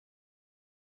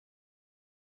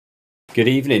Good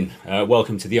evening.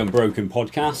 Welcome to the Unbroken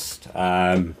podcast.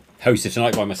 Hosted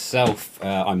tonight by myself.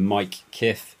 I'm Mike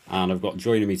Kiff, and I've got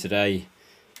joining me today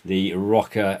the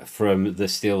rocker from the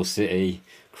Steel City,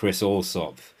 Chris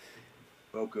Allsop.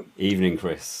 Welcome. Evening,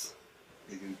 Chris.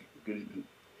 Good evening.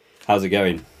 How's it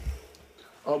going?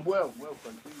 Well,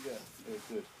 thank you. Yeah,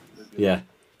 good. Yeah.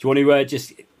 Do you want to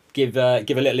just give a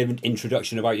little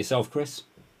introduction about yourself, Chris?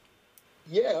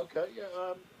 Yeah, okay.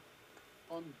 Yeah,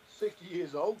 I'm 60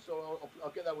 years old, so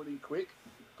I'll get that one in quick.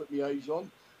 Put my age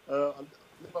on. I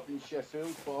live up in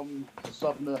Sheffield, but I'm a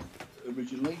southerner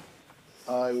originally.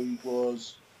 I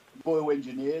was Royal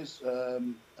Engineers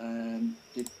and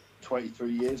did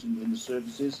 23 years in the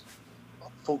services.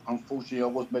 Unfortunately, I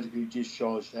was medically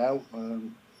discharged out,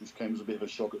 which came as a bit of a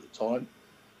shock at the time.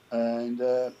 And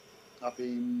I've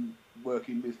been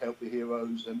working with Help the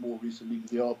Heroes and more recently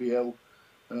with the RBL,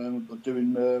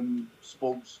 doing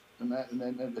sports and that, and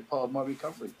then they're part of my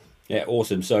recovery. Yeah,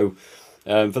 awesome. So,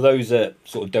 for those that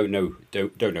sort of don't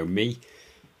know me,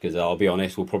 because I'll be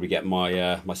honest, we'll probably get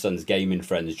my my son's gaming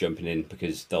friends jumping in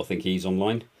because they'll think he's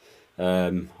online.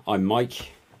 I'm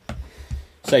Mike.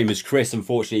 Same as Chris,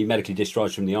 unfortunately, medically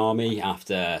discharged from the army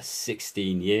after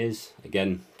 16 years.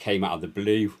 Again, came out of the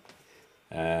blue.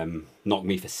 Knocked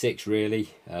me for six,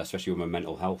 really, especially with my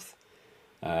mental health.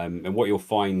 And what you'll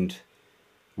find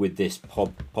with this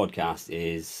podcast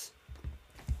is,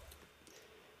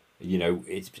 you know,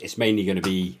 it's mainly going to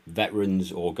be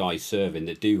veterans or guys serving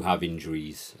that do have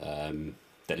injuries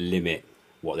that limit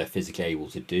what they're physically able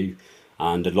to do.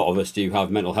 And a lot of us do have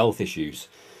mental health issues.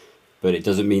 But it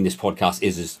doesn't mean this podcast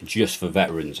is just for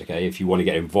veterans, okay? If you want to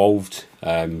get involved,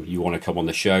 you want to come on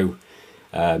the show,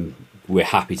 we're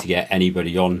happy to get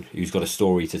anybody on who's got a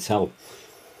story to tell.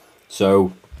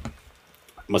 So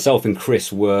myself and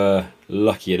Chris were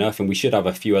lucky enough, and we should have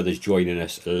a few others joining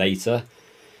us later.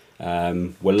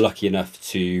 We're lucky enough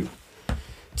to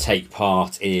take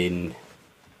part in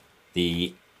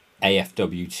the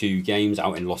AFW2 games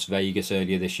out in Las Vegas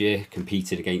earlier this year,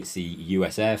 competed against the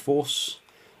US Air Force.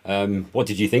 What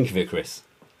did you think of it, Chris?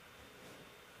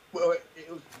 Well,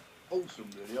 it was awesome,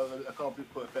 really. I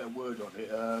can't put a better word on it.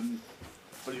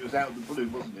 But it was out of the blue,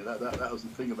 wasn't it? That was the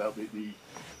thing about the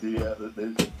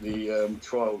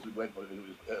trials we went on.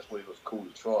 That's what it was called,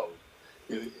 the trials.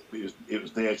 It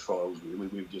was their trials. We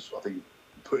were just, I think,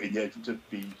 put in there to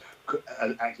be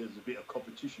act as a bit of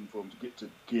competition for them to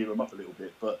gear them up a little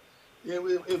bit. But yeah,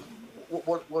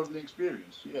 what an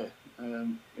experience. Yeah,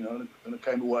 you know, and I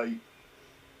came away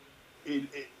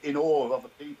in awe of other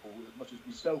people as much as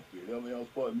myself, really. I mean, I was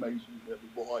quite amazed at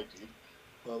what I did,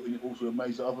 but also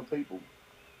amazed at other people.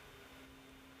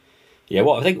 Yeah,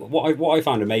 what I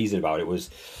found amazing about it was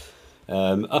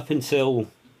up until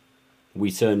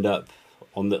we turned up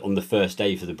on the first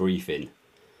day for the briefing,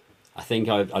 I think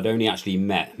I'd only actually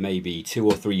met maybe 2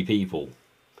 or 3 people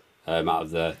out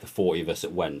of the 40 of us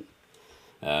that went,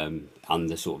 and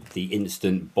the sort of the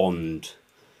instant bond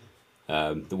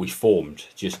that we formed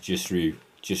just through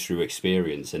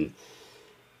experience. And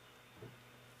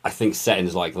I think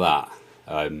settings like that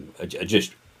are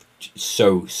just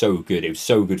so good. It was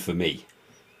so good for me.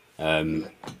 I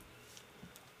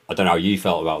don't know how you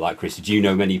felt about that, Chris. Did you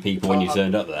know many people when you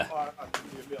turned up there?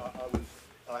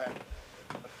 I had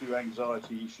a few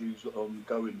anxiety issues on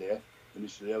going there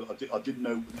initially. I didn't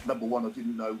know, number one, I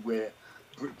didn't know where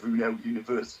Brunel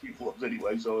University was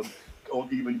anyway, so on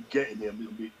even getting there,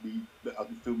 I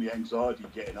can feel my anxiety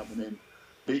getting up, and then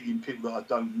meeting people that I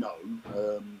don't know.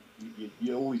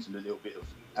 You're always in a little bit of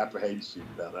apprehensive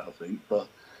about that, I think, but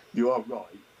you are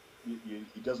right.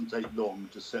 It doesn't take long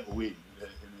to settle in,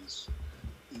 and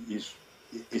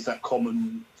it's that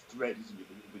common thread, isn't it,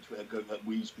 that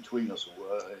weaves between us all,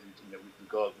 you know, with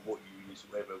regard to what units,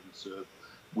 wherever we served,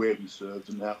 where we served,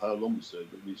 and how long we served.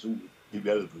 But it's all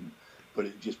irrelevant, but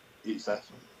it's that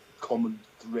common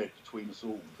thread between us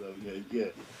all. So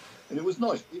yeah, and it was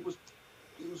nice. It was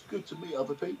good to meet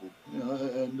other people, you know,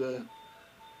 and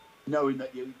knowing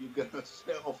that you're going to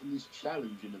set off on this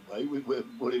challenge in a way.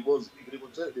 What it was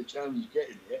certainly a challenge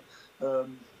getting there,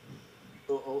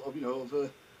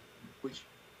 which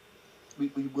we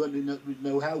didn't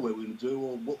know how we were going to do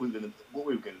or what we were going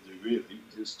to do. Really,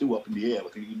 it was still up in the air. I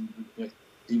think even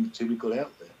until we got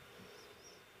out there.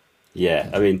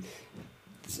 Yeah, I mean,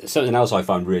 something else I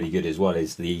found really good as well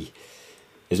is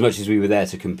as much as we were there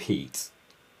to compete,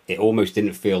 it almost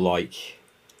didn't feel like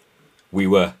we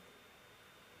were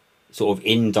sort of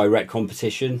in direct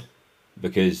competition,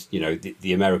 because, you know,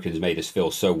 the Americans made us feel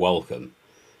so welcome.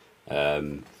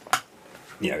 You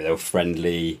know, they were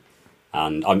friendly,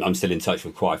 and I'm still in touch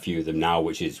with quite a few of them now,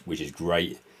 which is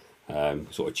great.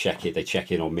 Sort of they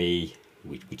check in on me,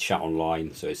 we chat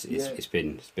online, so it's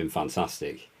been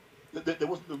fantastic. There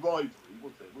wasn't the rivalry,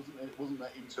 was there? Wasn't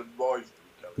that inter rivalry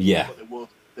going on? Yeah, But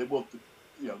there was the,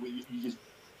 you just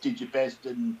did your best,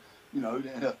 and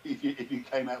if you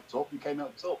came out top, you came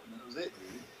out top, and that was it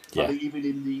really. I yeah, think even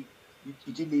in the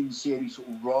you didn't even see any sort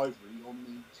of rivalry on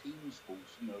the team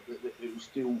sports. It was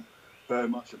still very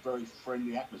much a very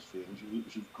friendly atmosphere,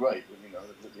 which was great.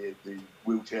 The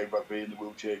wheelchair rugby and the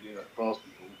wheelchair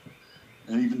basketball,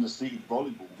 and even the seated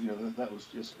volleyball. That was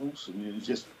just awesome. It was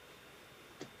just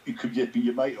you could just be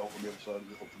your mate on the other side of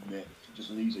the net, just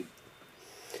as easy.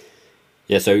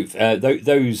 yeah. So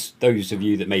those of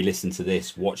you that may listen to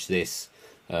this, watch this.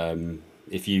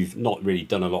 If you've not really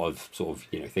done a lot of sort of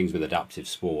things with adaptive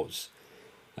sports,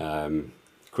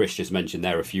 Chris just mentioned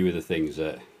there are a few of the things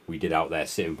that we did out there: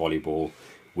 sitting volleyball,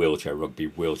 wheelchair rugby,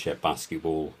 wheelchair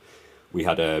basketball. We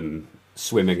had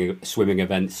swimming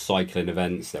events, cycling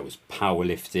events. There was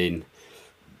powerlifting,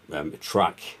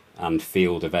 track and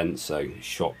field events, so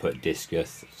shot put,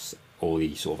 discus, all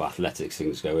these sort of athletics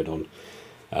things going on.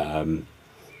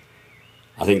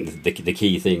 I think the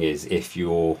key thing is if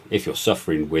you're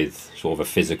suffering with sort of a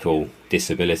physical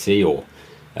disability or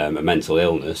a mental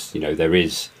illness, there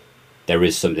is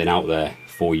something out there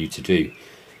for you to do.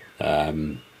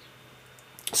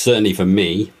 Certainly for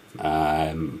me,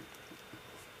 apart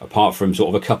from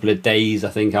sort of a couple of days, I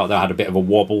think out there I had a bit of a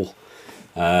wobble.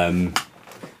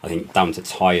 I think down to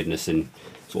tiredness and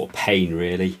sort of pain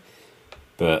really,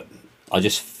 but I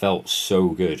just felt so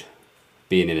good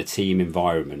being in a team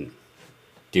environment,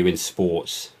 doing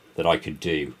sports that I could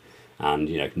do, and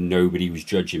nobody was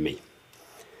judging me,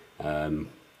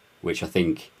 which I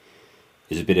think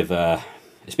is a bit of a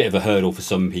hurdle for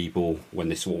some people when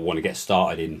they sort of want to get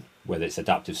started in whether it's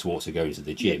adaptive sports or going to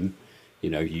the gym.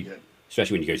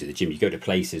 Especially when you go to the gym, you go to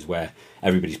places where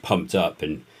everybody's pumped up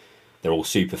and they're all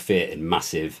super fit and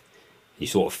massive. You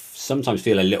sort of sometimes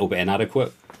feel a little bit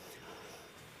inadequate.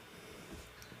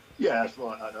 Yeah, that's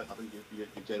right. I think you're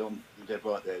dead on. You're dead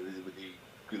right there with the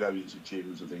going into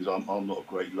gyms and things. I'm not a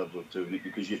great lover of doing it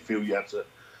because you feel you have to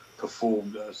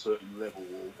perform at a certain level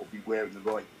or be wearing the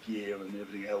right gear and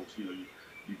everything else. You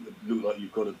look like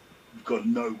you've got to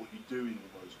know what you're doing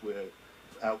almost. Where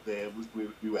out there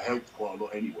we were helped quite a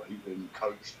lot anyway and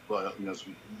coached by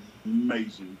some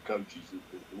amazing coaches.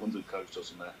 The ones that coached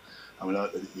us on that. I mean,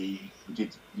 we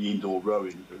did the indoor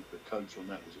rowing. The coach on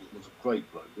that was a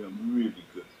great bloke. Really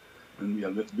good, and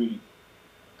really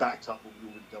backed up what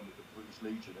we'd already done with the British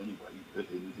Legion anyway,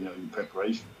 in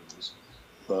preparation for this.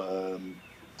 But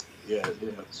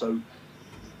so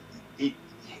it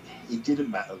didn't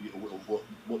matter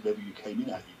what level you came in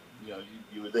at.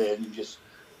 You were there and you just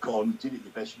got on and did it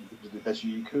the best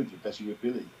you could, the best of your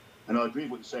ability. And I agree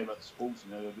with what you're saying about the sports.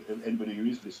 Anybody who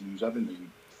is listening who's having any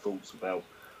thoughts about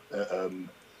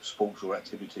sports or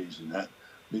activities and that,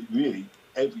 really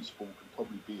every sport can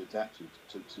probably be adapted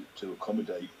to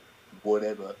accommodate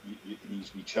whatever it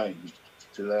needs to be changed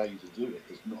to allow you to do it.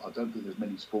 I don't think there's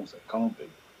many sports that can't be.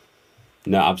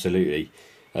 No, absolutely.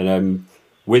 And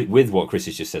with what Chris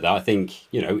has just said, I think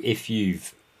if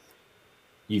you've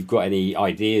got any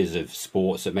ideas of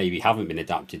sports that maybe haven't been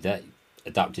adapted yet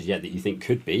that you think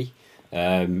could be,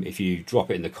 if you drop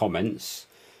it in the comments,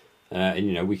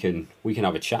 and we can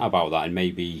have a chat about that and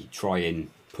maybe try and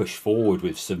push forward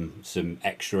with some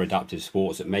extra adaptive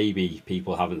sports that maybe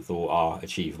people haven't thought are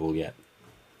achievable yet.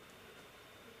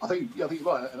 I think you're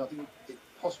right, and I think it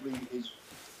possibly is.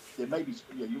 There may be,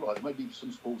 you're right. There may be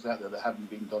some sports out there that haven't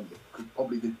been done yet because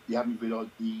probably they haven't realised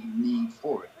the need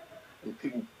for it. If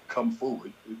people come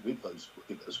forward with those,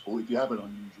 if a sport, if you have an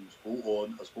unusual sport or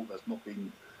a sport that's not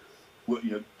been,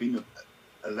 been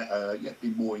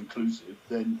more inclusive,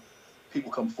 then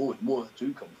people come forward. More that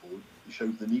do come forward, it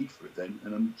shows the need for it then,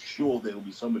 and I'm sure there will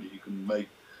be somebody who can make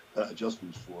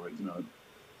adjustments for it.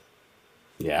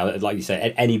 Yeah, like you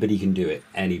say, anybody can do it.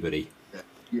 Anybody.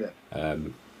 Yeah.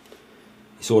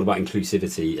 It's all about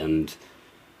inclusivity, and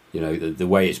the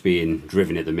way it's being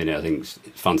driven at the minute, I think, is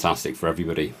fantastic for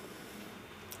everybody.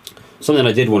 Something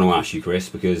I did want to ask you, Chris,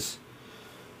 because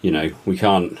we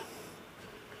can't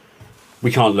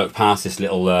look past this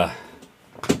little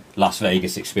Las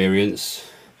Vegas experience,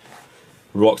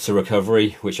 Rock to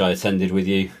Recovery, which I attended with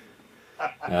you.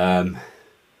 Yeah.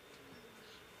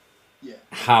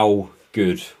 How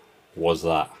good was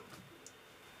that?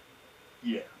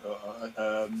 Yeah.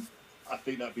 I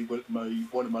think that'd be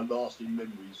one of my lasting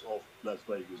memories of Las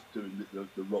Vegas, doing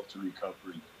the Rock to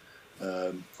Recovery.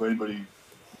 For anybody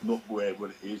not aware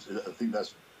what it is, I think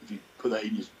that's, if you put that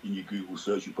in your Google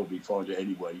search, you'll probably find it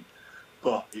anyway.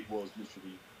 But it was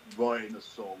literally writing a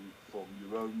song from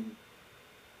your own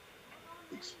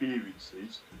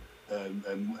experiences,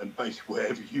 and basically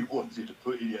whatever you wanted to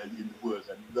put in the words,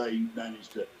 and they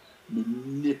managed to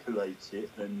manipulate it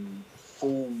and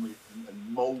form it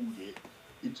and mould it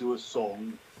into a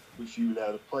song which you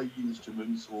allowed to play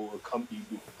instruments or accompany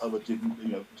with other different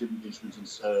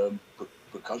instruments and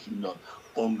percussion, like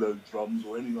bongo, drums,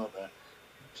 or anything like that,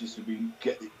 just to be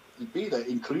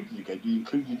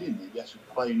included in the actual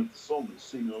playing of the song and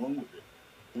singing along with it.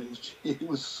 And it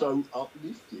was so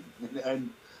uplifting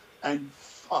and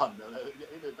fun. And at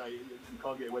the end of the day, you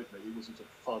can't get away from it. It was such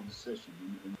a fun session,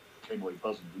 and came away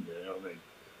buzzing, didn't it? You know what I mean?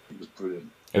 It was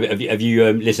brilliant. Have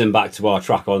you listened back to our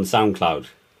track on SoundCloud?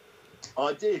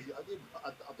 I did. I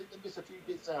think they missed a few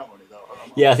bits out on it, though.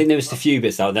 Yeah, I think there was a few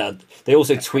bits out there. They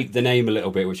also tweaked the name a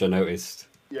little bit, which I noticed.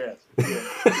 Yes.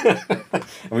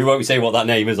 And we won't say what that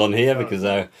name is on here because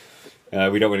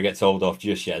we don't want to get told off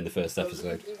just yet in the first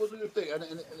episode. It was a good thing,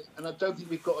 and I don't think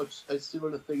we've got a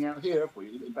similar thing out here, have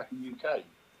we? Back in the UK,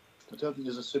 I don't think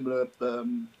there's a similar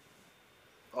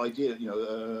idea,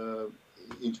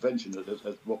 intervention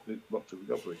as rock to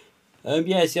recovery.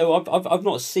 Yeah, so I've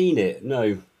not seen it.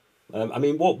 No, I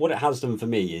mean what it has done for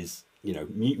me is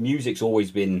music's always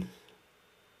been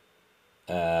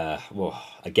a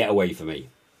getaway for me.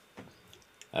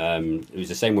 It was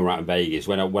the same when we were out in Vegas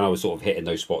when I was sort of hitting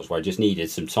those spots where I just needed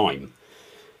some time,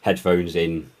 headphones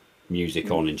in,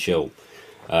 music on, and chill.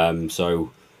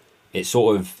 So it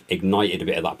sort of ignited a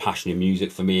bit of that passion in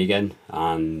music for me again,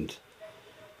 and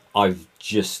I've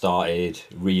just started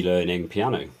relearning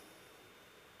piano.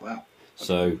 Wow.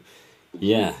 So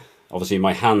yeah, obviously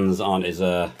my hands aren't as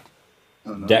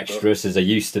dexterous as they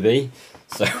used to be,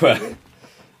 so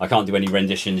I can't do any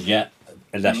renditions yet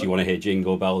unless you want to hear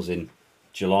Jingle Bells in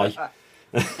July.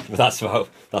 But that's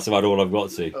about all I've got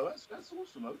to. Oh, that's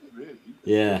awesome, isn't it, really?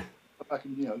 Yeah. Back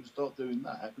and start doing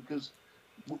that, because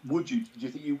do you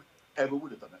think you ever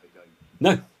would have done that again?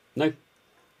 No.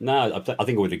 I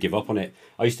think I would have given up on it.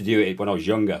 I used to do it when I was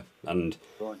younger, and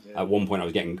at one point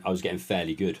I was getting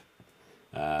fairly good.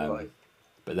 But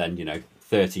then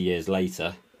 30 years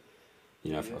later,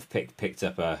 I've picked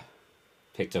up a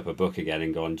book again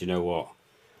and gone, do you know what?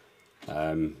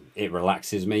 It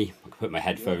relaxes me. I can put my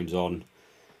headphones on.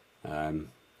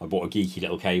 I bought a geeky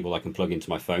little cable I can plug into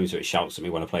my phone so it shouts at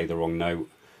me when I play the wrong note.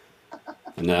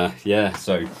 And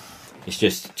so it's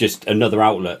just another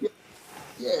outlet.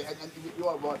 Yeah, and you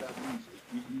are right about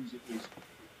music.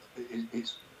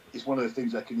 Music is one of the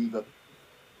things that can either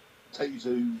take you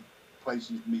to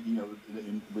places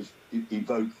which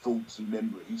evoke thoughts and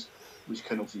memories, which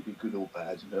can obviously be good or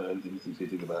bad if you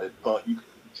think about it. But you can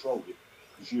control it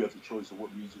because you have the choice of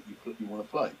what music you want to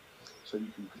play. So you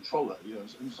can control that.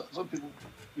 And some people,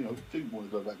 do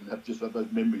want to go back and have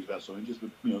those memories about something, just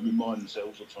remind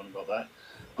themselves of something like that.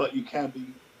 But you can be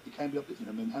uplifting.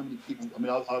 I mean, how many people? I mean,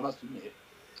 I must admit,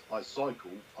 I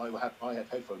cycle. I have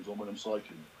headphones on when I'm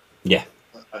cycling. Yeah.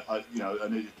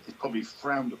 And it's probably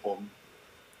frowned upon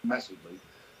massively,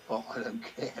 but I don't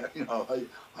care.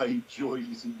 I enjoy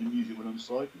listening to music when I'm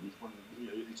cycling.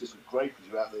 It's just great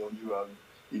because you're out there on your own,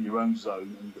 in your own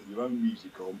zone, and you've got your own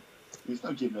music on. There's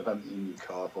no giving up having it in your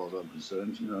car, as far as I'm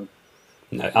concerned.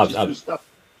 No, good stuff.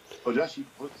 But actually,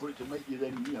 for it to make you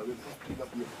then, pick up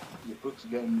your books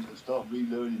again and start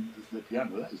relearning the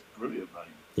piano, that is brilliant, mate.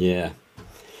 Yeah.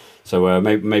 So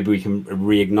maybe we can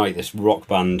reignite this rock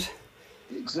band.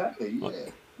 Exactly.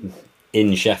 Yeah.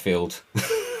 In Sheffield.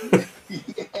 Yeah.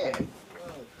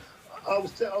 Well, I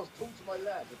was talking to my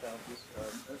lad about this,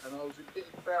 and I was a bit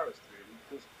embarrassed really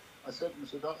because I said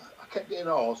I kept getting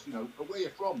asked, where are you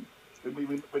from? When we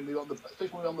were on the, especially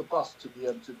when we were on the bus to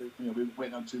the we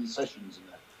went on to the sessions and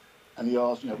that, and he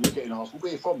asked, we were getting asked, well,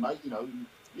 where are you from, mate? I'm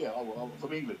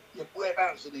from England. Yeah,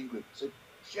 whereabouts in England? I said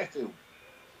Sheffield,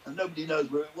 and nobody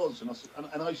knows where it was, and I said,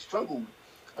 and I struggled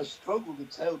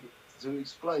to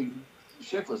explain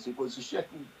Sheffield. It was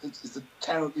Sheffield. It's the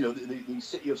town, the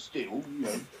city of steel,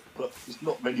 but it's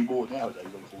not many more nowadays,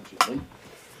 unfortunately.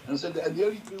 And I said, and the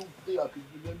only real thing I could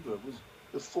remember was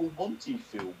the Full Monty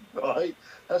film, right?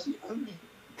 That's the only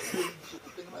thing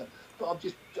about it. But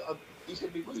he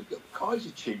said to me, well, you've got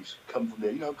Kaiser Chiefs come from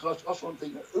there, because I was trying to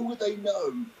think, who would they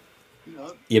know,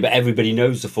 Yeah, but everybody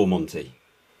knows the Full Monty.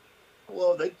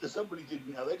 Well, somebody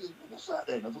didn't know. They didn't. What's that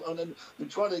then? And then they're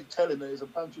trying to tell him there's a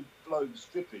bunch of blokes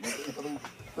stripping. I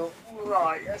thought,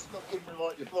 right, that's not giving the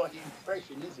right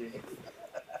impression, is it?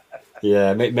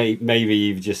 Yeah, maybe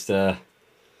you've just, yeah.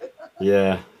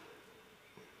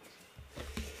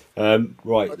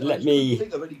 Right, let me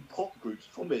think of any pop groups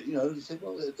from it. They said,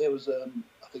 well, there was, I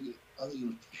think it was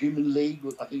Human League.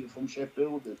 I think from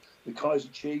Sheffield, the Kaiser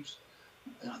Chiefs.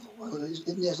 And I thought, well,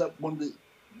 isn't there one of the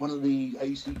one of the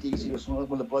ACDC or something,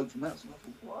 one of the blokes from that. So I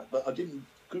thought, what? But I couldn't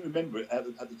remember it at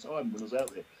the time when I was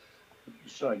out there.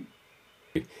 It's a shame.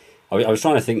 I was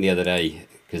trying to think the other day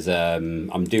because I'm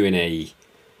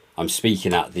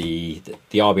speaking at the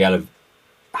RBL of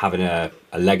having a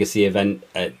legacy event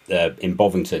at in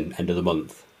Bovington end of the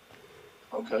month.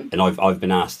 Okay. And I've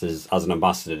been asked as an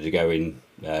ambassador to go in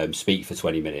speak for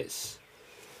 20 minutes.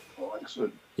 Oh,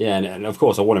 excellent. Yeah, and of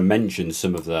course I want to mention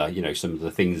some of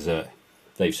the things that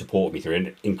they've supported me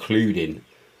through, including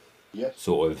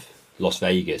sort of Las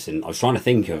Vegas. And I was trying to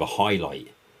think of a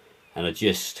highlight, and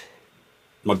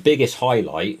my biggest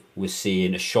highlight was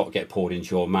seeing a shot get poured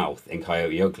into your mouth in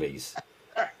Coyote Uglies.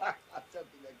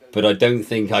 But I don't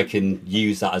think I can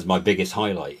use that as my biggest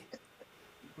highlight.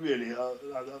 Really,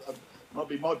 might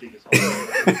be my biggest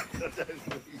highlight. I'm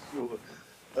sure.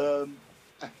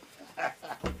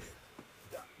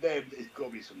 There's got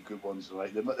to be some good ones,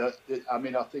 right? I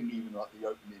mean, I think even like the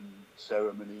opening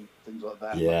ceremony, things like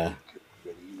that. Yeah.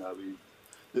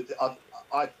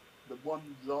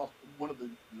 One of the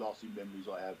lasting memories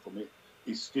I have from it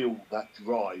is still that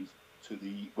drive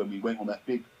when we went on that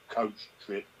big coach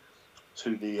trip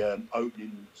to the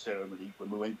opening ceremony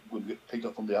when we picked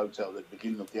up from the hotel at the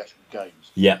beginning of the actual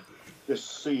games. Yeah.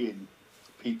 Just seeing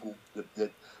people, the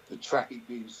traffic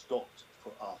being stopped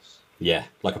for us. Yeah,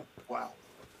 wow.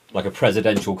 Like a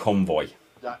presidential convoy.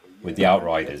 Exactly, yeah. With the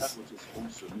Outriders. That was just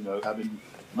awesome. Having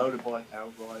motorbike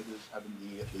Outriders, having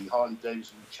the Harley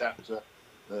Davidson chapter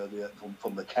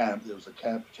from the camp. There was a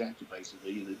camp chapter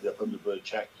basically, the Thunderbird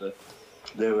chapter.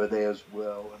 They were there as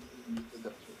well, and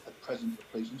the presence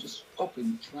of police and just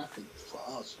stopping traffic for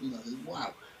us.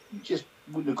 Wow, you just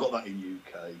wouldn't have got that in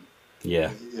UK.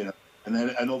 Yeah. And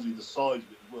obviously the size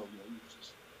of it as well. It was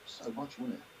just so much,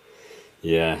 wasn't it?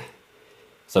 Yeah.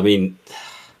 So I mean,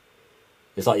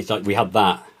 it's like we had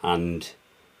that, and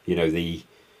I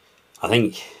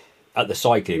think at the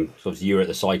cycling, so obviously you were at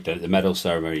the cycling at the medal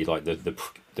ceremony, like the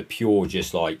pure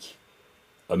just like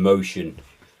emotion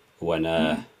when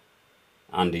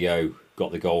Andy O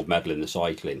got the gold medal in the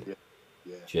cycling.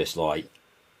 Yeah.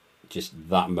 Just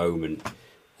that moment,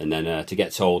 and then to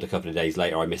get told a couple of days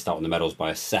later I missed out on the medals by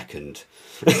a second.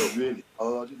 Oh, really?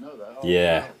 Oh, I didn't know that. Oh,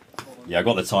 yeah. Wow. Oh, yeah, I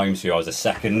got the times through. I was a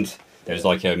second. There was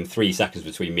like 3 seconds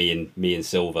between me and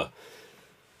Silver.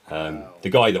 Wow. The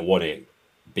guy that won it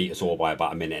beat us all by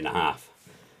about a minute and a half.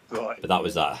 Right. But that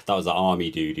was that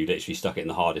army dude who literally stuck it in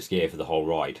the hardest gear for the whole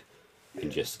ride, and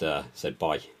just said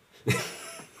bye.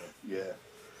 Yeah.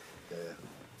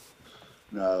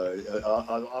 No,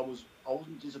 I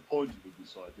wasn't disappointed with the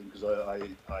cycling because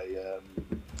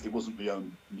it wasn't my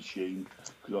own machine,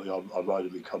 because I ride a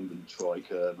recumbent trike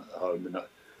at home, and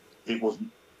it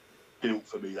wasn't built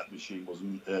for me. That machine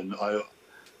wasn't, and I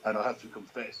have to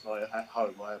confess, at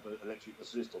home I have an electric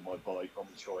assist on my bike on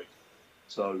the trike,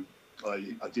 so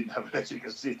I didn't have an electric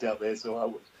assist out there,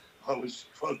 so I was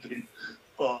struggling,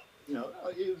 but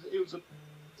it was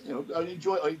I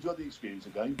enjoyed the experience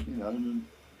again,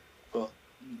 but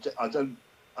I didn't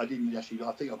actually.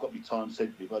 I think I've got my time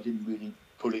sensitive. But I didn't really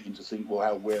put it into think where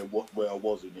I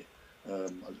was in it.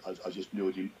 I just knew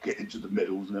I didn't get into the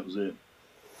medals, and that was it.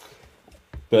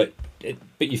 But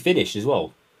you finished as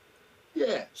well.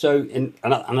 Yeah. So and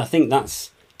I think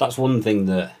that's one thing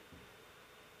that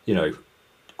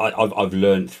I've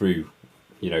learned through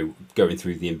going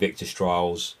through the Invictus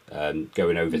trials,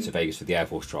 going over to Vegas for the Air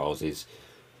Force trials, is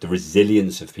the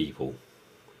resilience of people.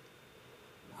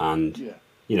 And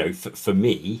for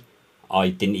me, I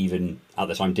didn't even at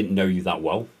the time didn't know you that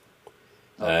well.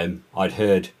 I'd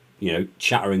heard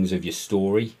chatterings of your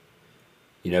story.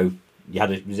 You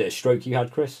had was it a stroke you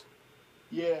had, Chris?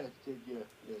 Yeah,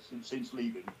 since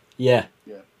leaving. Yeah.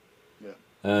 Yeah.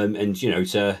 And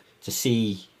to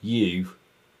see you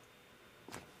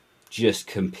just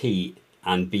compete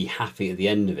and be happy at the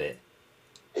end of it.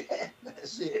 Yeah,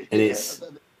 that's it. And it's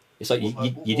like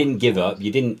you didn't give up. I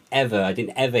didn't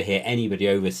ever hear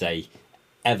anybody say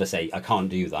I can't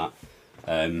do that.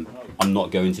 I'm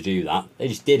not going to do that. They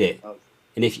just did it.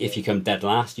 And if you come dead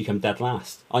last, you come dead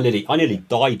last. I nearly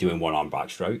died doing one arm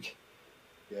backstroke.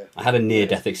 Yeah. I had a near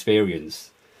death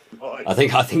experience. Right. I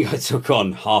think I took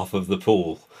on half of the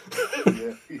pool.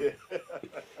 Yeah.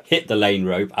 Hit the lane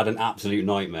rope, had an absolute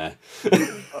nightmare.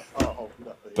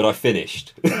 But I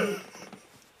finished.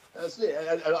 That's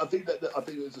it, and I think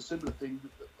it was a similar thing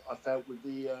that I felt with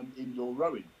the indoor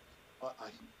rowing. I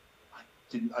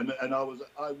didn't, and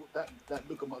that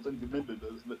look on my, I don't remember,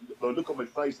 the look on my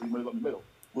face when I got the medal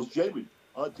was genuine.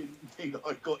 I didn't think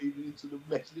I got even into the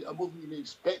medal. I wasn't even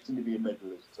expecting to be a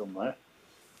medalist on that.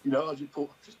 I just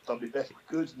thought I've just done my best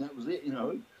I could, and that was it.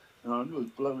 and I knew it was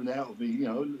blowing out of me, you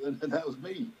know, and that was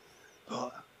me.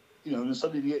 But, you know, and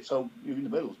suddenly you get told you're in the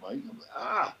medals, mate. I'm like,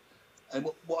 ah. And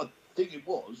what I think it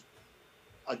was,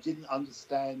 I didn't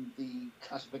understand the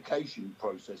classification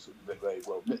process very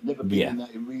well. Never been Yeah. in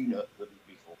that arena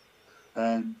before.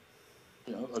 And,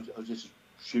 you know, I just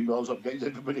assumed I was up against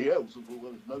everybody else. I thought,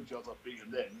 well, there's no chance I've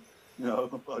beaten them. You know,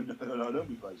 I know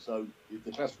me place. So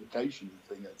the classification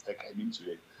thing that came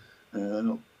into it,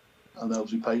 and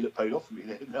obviously paid off for me.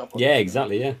 Now, Yeah, you know,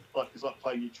 exactly. Yeah. it's like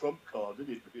playing your trump card,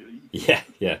 isn't it? Really? Yeah,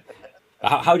 yeah.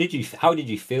 How did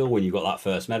you feel when you got that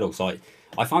first medal? So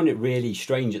I found it really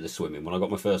strange at the swimming when I got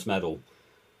my first medal.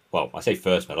 Well, I say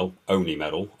first medal, only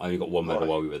medal. I only got one medal Right.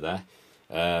 while we were there,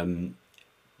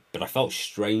 but I felt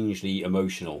strangely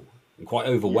emotional and quite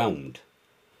Yeah. overwhelmed.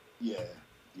 Yeah.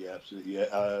 Yeah. Absolutely.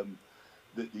 Yeah.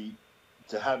 The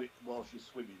to have it whilst you're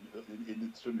swimming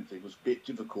in the swimming thing was a bit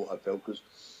difficult. I felt because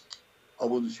I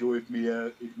wasn't sure if me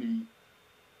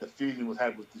the feeling was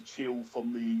had with the chill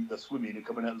from the swimming and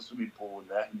coming out of the swimming pool and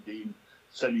that and being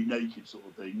semi-naked sort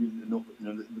of thing. Not, you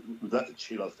know, was that the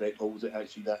chill effect, or was it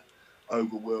actually that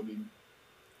overwhelming,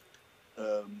 you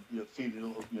know,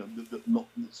 feeling of, you know, that not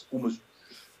it's almost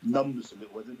numbness a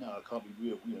little? I don't know. It can't be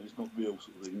real. You know, it's not real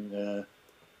sort of thing.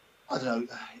 I don't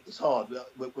know. It's hard.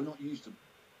 We're not used to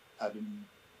having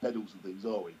medals and things,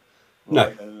 are we? No,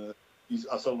 Right? And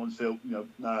I sometimes feel, you know,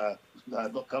 nah,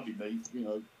 not can't be me. You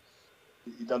know,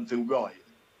 it doesn't feel right.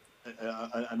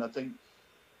 And I think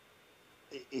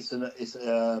it's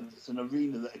an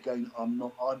arena that again I'm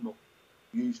not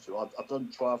used to. I've done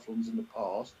triathlons in the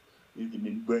past in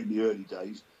the early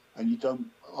days, and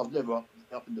I've never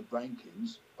up in the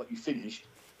rankings, but you finished,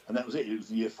 and that was it. It was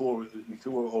the euphoria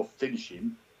of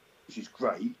finishing, which is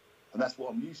great, and that's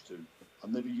what I'm used to.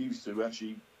 I'm never used to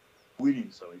actually winning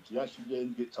something. To actually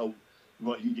then get told,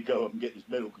 right, you need to go up and get this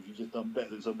medal because you've just done better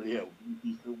than somebody else.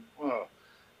 You feel, wow,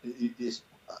 it's.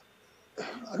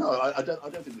 I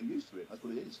don't think we're used to it. That's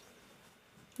what it is.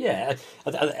 yeah,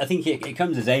 I think it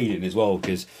comes as alien as well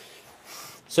because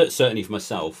certainly for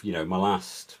myself, you know, my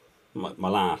last, I'm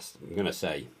gonna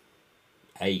say,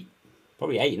 eight,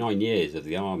 probably 8 9 years of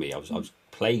the army, I was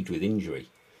plagued with injury,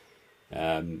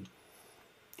 and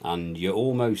you're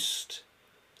almost,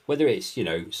 whether it's, you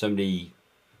know, somebody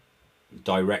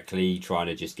directly trying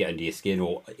to just get under your skin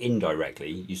or indirectly,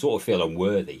 you sort of feel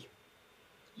unworthy,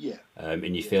 Yeah, and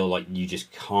you yeah, feel like you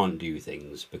just can't do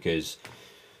things because,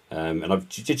 and I've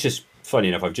just funny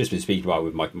enough, I've just been speaking about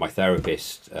it with my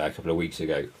therapist a couple of weeks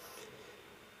ago.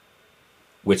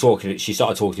 She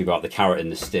started talking to me about the carrot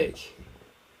and the stick,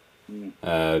 mm,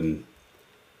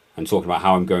 and talking about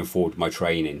how I'm going forward with my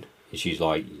training. And she's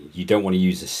like, you don't want to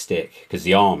use the stick because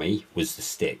the army was the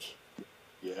stick.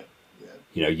 yeah, yeah,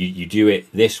 You know, you do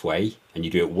it this way and you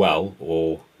do it well,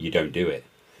 or you don't do it.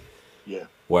 yeah.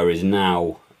 Whereas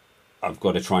now I've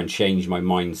got to try and change my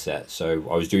mindset. So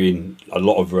I was doing a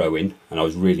lot of rowing and I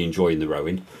was really enjoying the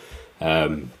rowing.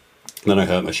 Right. Then I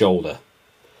hurt my shoulder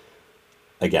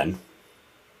again.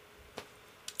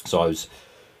 So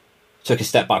took a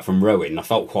step back from rowing. And I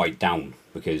felt quite down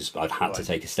because I'd had to Right.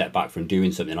 take a step back from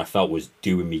doing something I felt was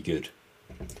doing me good.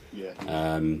 Yeah.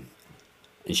 And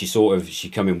she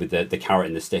come in with the carrot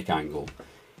and the stick angle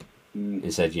Mm,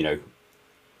 and said, you know,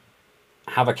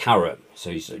 have a carrot. So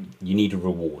you need a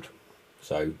reward.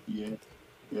 So, yeah.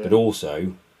 but Yeah.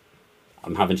 also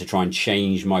I'm having to try and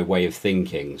change my way of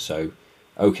thinking. So,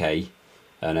 okay,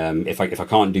 and if I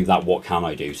can't do that, what can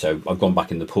I do? So I've gone back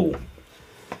in the pool,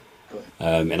 Right.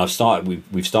 and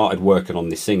we've started working on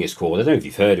this thing. It's called, I don't know if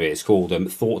you've heard of it. It's called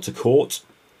Thought to Court.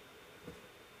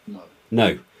 No.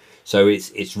 No, so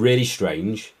it's really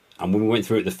strange. And when we went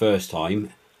through it the first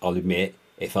time, I'll admit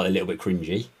it felt a little bit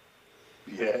cringy.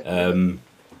 Yeah. Yeah.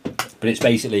 But it's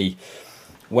basically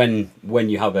when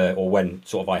you have or when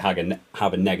sort of I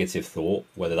have a negative thought,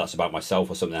 whether that's about myself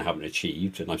or something I haven't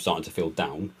achieved, and I'm starting to feel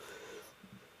down,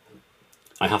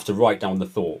 I have to write down the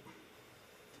thought.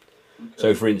 So,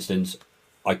 Okay. for instance,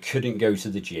 I couldn't go to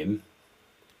the gym,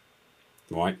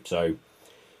 right? So,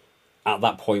 at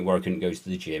that point where I couldn't go to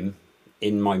the gym,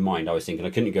 in my mind, I was thinking I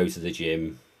couldn't go to the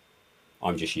gym,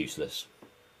 I'm just useless.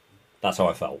 That's how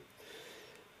I felt.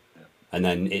 Yeah. And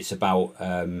then it's about,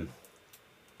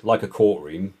 like a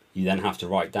courtroom, you then have to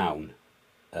write down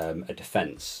a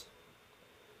defence.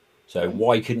 So, Okay.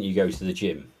 why couldn't you go to the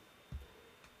gym?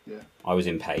 Yeah. I was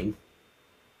in pain.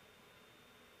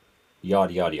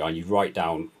 Yada, yada, yada. And you write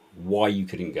down why you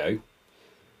couldn't go,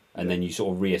 and Yeah. then you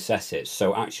sort of reassess it.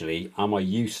 So, actually, am I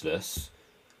useless,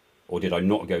 or did I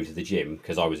not go to the gym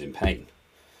because I was in pain?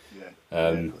 Yeah.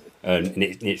 Yeah. And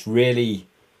it's really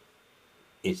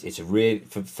it's a real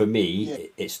for me. Yeah.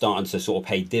 It's starting to sort of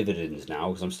pay dividends now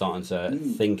because I'm starting to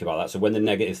think about that. So when the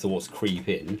negative thoughts creep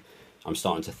in, I'm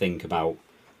starting to think about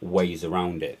ways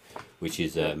around it, which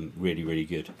is really really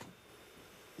good.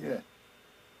 Yeah.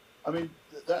 I mean,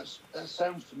 that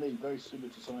sounds to me very similar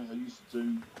to something I used to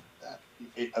do.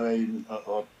 I mean,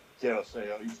 dare I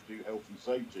say, I used to do health and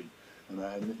safety, and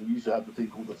we used to have the thing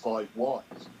called the 5 whys,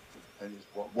 and it's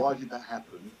why did that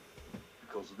happen?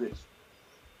 Because of this.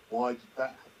 Why did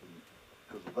that happen?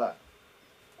 Because of that.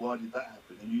 Why did that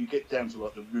happen? And you get down to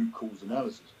like the root cause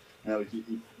analysis. Now, if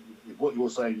what you're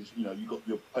saying is,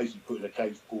 you're basically putting a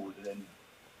case forward and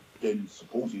then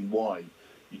supporting why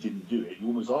you didn't do it, you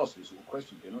almost ask this sort of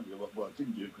question again, aren't you? Like, well, I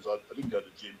didn't do it because I didn't go to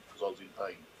the gym because I was in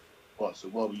pain. Right, so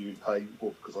why were you in pain?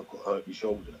 Well, because I got hurt my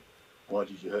shoulder. Why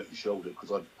did you hurt your shoulder?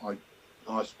 Because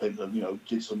I spent,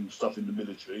 did some stuff in the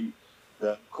military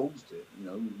that caused it.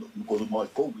 It wasn't my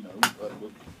fault.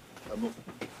 I'm not.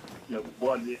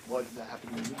 Why did that happen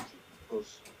in the military?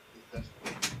 Because that's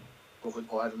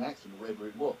I had an accident or whatever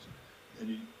it was, and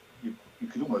you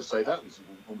could almost say that was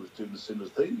almost doing the similar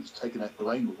thing. It's taking that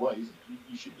blame away.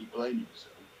 You shouldn't be blaming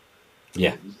yourself.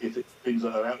 Yeah. If it's things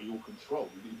that are out of your control,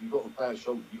 if you've got a bad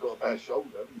shoulder, you've got a bad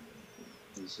shoulder.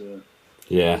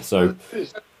 Yeah. So.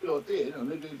 It's a good idea.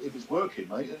 If it's working,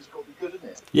 mate, it's got to be good, isn't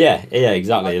it? Yeah. Yeah.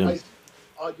 Exactly.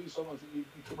 I do sometimes. You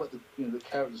talk about the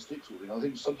carrot and stick sort of thing. I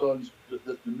think sometimes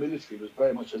the military was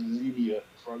very much a linear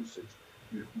process.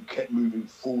 You kept moving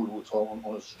forward all the time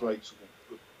on a straight sort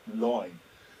of line.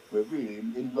 Where really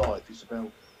in life it's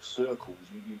about circles.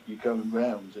 You're going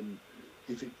round, and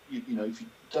if it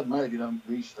doesn't matter if you don't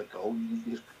reach the goal, you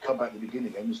just come back to the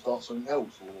beginning again and start something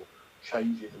else, or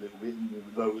change it a little bit and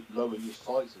lower your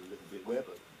sights a little bit.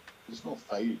 Wherever it's not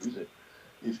failure, is it?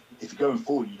 If you're going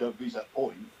forward, and you don't reach that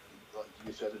point, like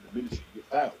you said in the military, you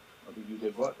fail. I think you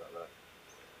did right about that.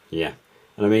 Yeah,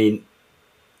 and I mean,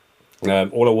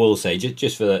 all I will say,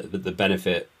 just for the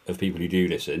benefit of people who do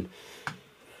listen,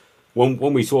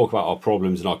 when we talk about our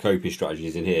problems and our coping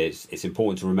strategies in here, it's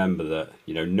important to remember that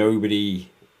nobody,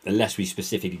 unless we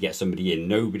specifically get somebody in,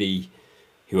 nobody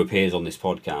who appears on this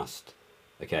podcast,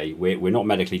 okay, we're not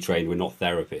medically trained, we're not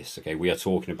therapists, okay, we are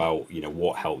talking about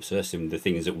what helps us and the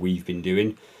things that we've been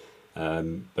doing.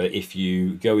 But if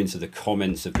you go into the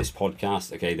comments of this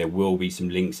podcast, okay, there will be some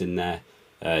links in there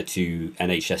to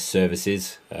NHS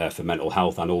services for mental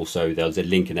health, and also there's a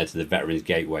link in there to the Veterans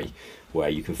Gateway where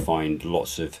you can find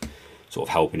lots of sort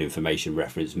of helping information,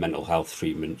 reference mental health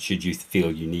treatment should you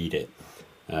feel you need it.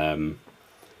 And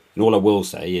all I will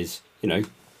say is,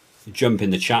 jump in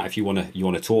the chat if you want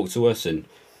to talk to us, and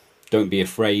don't be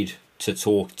afraid to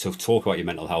talk about your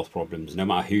mental health problems. No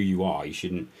matter who you are, it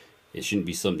shouldn't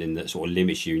be something that sort of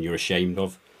limits you and you're ashamed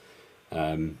of.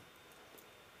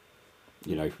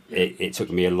 It took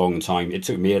me a long time. It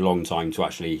took me a long time to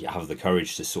actually have the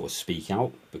courage to sort of speak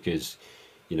out, because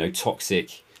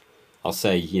toxic, I'll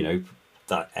say,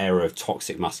 that era of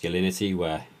toxic masculinity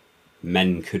where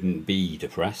men couldn't be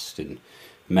depressed and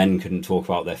men couldn't talk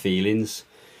about their feelings.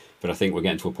 But I think we're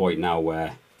getting to a point now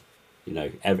where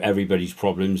everybody's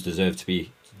problems deserve to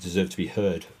be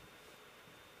heard.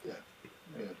 Yeah,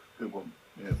 good one.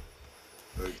 Yeah,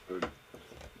 very good.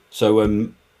 So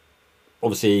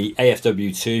obviously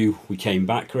AFW2, we came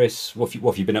back, Chris. What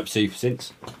have you been up to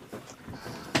since?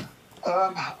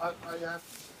 I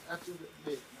have to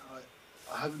admit,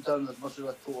 I haven't done as much as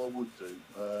I thought I would do,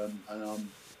 and I'm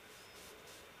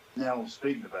now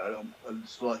speaking about it. I'm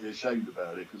slightly ashamed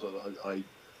about it, because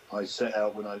I set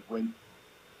out when I went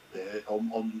there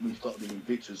on we started the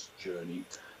Invictus journey.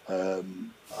 I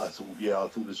thought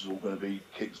this was all going to be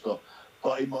kick-start,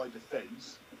 but in my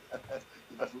defence,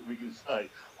 that's what we can say,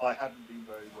 I haven't been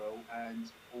very well,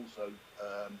 and also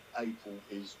April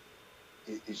is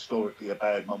historically a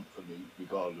bad month for me,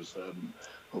 regardless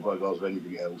of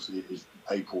anything else.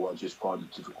 April I just find a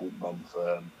difficult month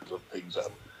because of things that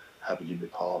have happened in the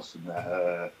past, and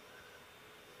that.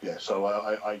 So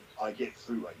I get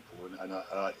through April, and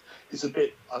it's a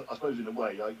bit, I suppose, in a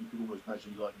way, you can almost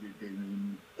imagine like you being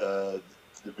in the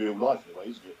real life in a way,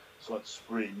 isn't it? It's like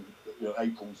spring,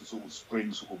 April's the sort of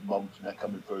spring sort of month, and that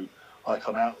coming through. I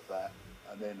come out of that,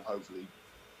 and then hopefully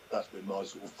that's been my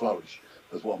sort of flourish.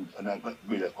 That's what I'm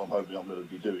hoping I'm going to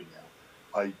be doing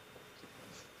now.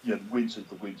 The winter's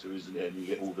the winter, isn't it? And you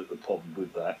get all the problem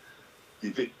with that. The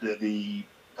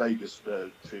Vegas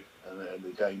trip and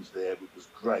the games there, which was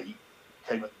great,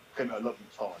 came at a lovely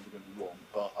time, don't get me wrong,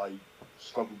 but I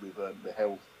struggled with the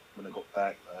health when I got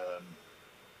back,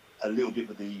 a little bit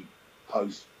with the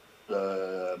post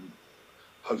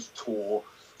tour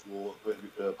or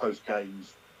post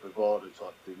games bravado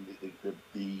type thing,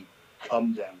 the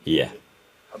come down. Yeah.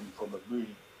 coming from a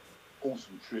really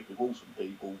awesome trip with awesome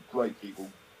people, great people,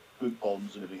 good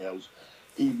bonds and everything else.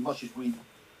 Even much as we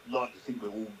like to think we're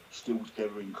all still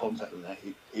together in contact and that,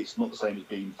 it's not the same as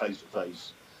being face to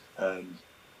face,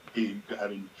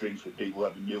 having drinks with people,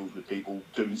 having meals with people,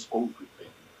 doing sports with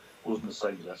people. It wasn't the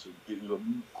same as that. So it was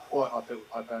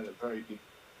I found a very big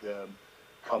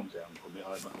come down from it.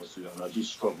 I must do that, and I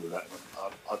just struggle with that.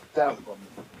 I doubt if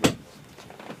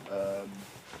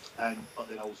but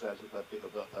then I also had a bit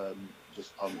of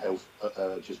just unhealth,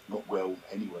 just not well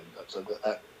anyway. So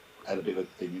that had a bit of a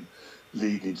thing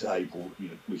leading into April,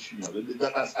 which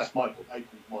that's my fault.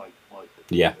 April's my fault.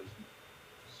 Yeah.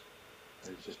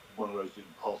 It's just one of those things.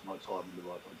 Past my time in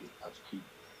life, I just have to keep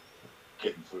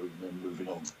getting through and then moving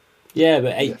on. Yeah,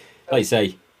 but like you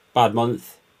say, bad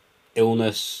month,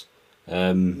 illness.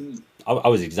 I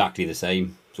was exactly the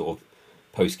same, sort of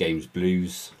post games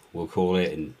blues, we'll call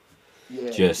it, and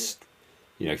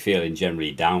feeling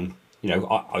generally down.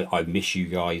 I miss you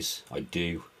guys. I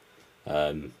do.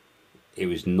 It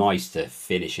was nice to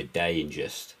finish a day and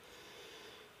just,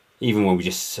 even when we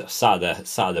just sat at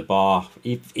the bar,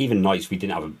 even nights we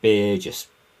didn't have a beer, just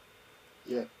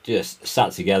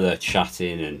sat together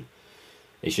chatting, and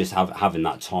it's just having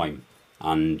that time.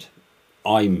 And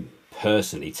I'm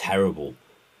personally terrible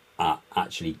at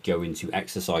actually going to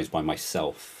exercise by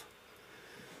myself.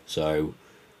 So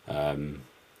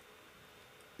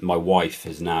my wife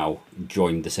has now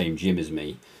joined the same gym as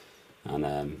me,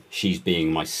 and she's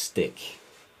being my stick.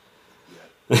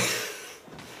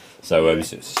 So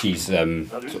she's just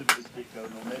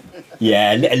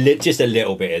a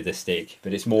little bit of the stick,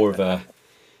 but it's more of a,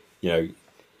 to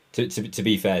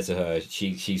be fair to her,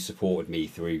 she supported me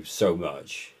through so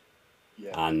much,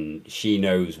 and she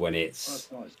knows when it's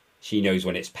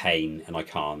pain and I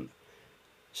can't,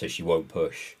 so she won't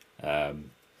push.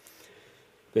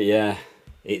 But yeah,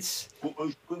 it's.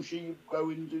 Will she go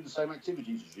and do the same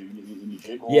activities as you in the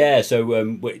gym? Or? Yeah, so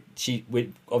we're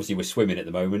swimming at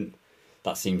the moment.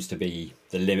 That seems to be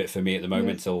the limit for me at the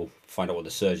moment until find out what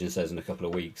the surgeon says in a couple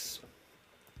of weeks.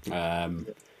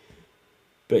 But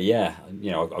yeah,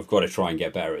 I've got to try and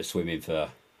get better at swimming for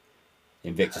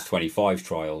Invictus 25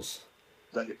 trials.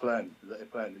 Is that your plan?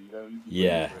 Are you going?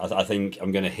 Yeah, I think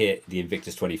I'm going to hit the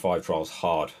Invictus 25 trials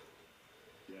hard.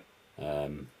 Yeah.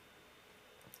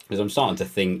 Because I'm starting to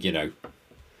think, if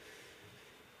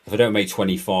I don't make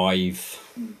 25,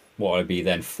 what will I be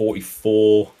then?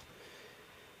 44.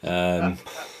 I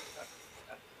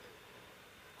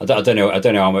don't know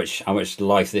how much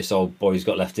life this old boy's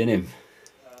got left in him.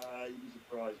 You'd be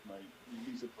surprised, mate. You'd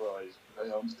be surprised.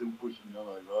 I'm still pushing on,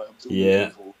 right? I'm still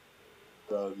pushing forward.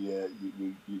 So yeah,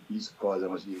 you'd be surprised how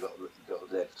much you've got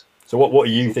left. So what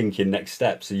are you thinking next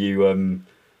steps? Are you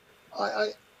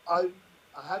I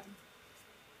haven't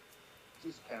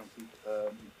discounted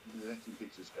the next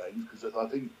Invictus games because I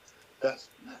think I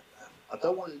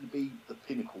don't want it to be the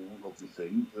pinnacle of the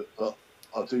thing, but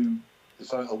I do. It's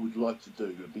something I would like to do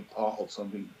and be part of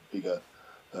something bigger,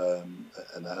 and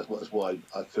that's what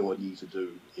I feel I need to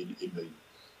do in me.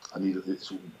 I need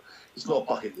it's not a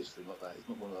bucket list thing like that. It's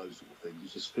not one of those sort of things.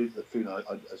 It's just the feeling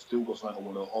I still got something I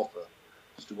want to offer.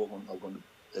 I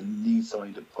need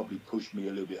something to probably push me a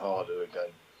little bit harder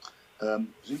again.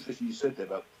 It's interesting you said there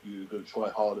about you're going to try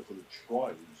harder for the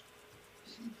trials.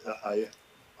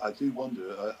 I do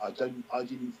wonder. I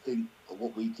didn't think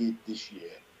what we did this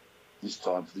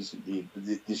time for this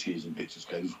year's Invictus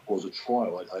Games was a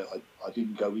trial. I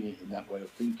didn't go in it in that way of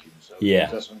thinking. So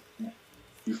that's something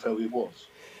you felt it was.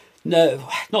 No,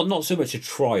 not so much a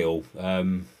trial.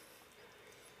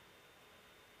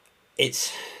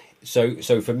 It's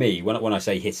so for me when I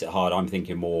say hit it hard, I'm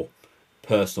thinking more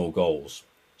personal goals.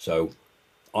 So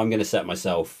I'm going to set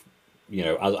myself,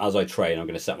 as I train, I'm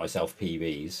going to set myself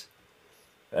PBs.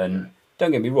 And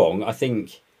don't get me wrong, I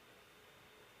think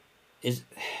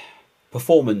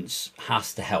performance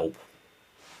has to help.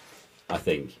 I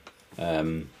think.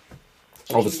 Did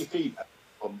you get feedback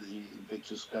from the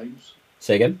Invictus Games?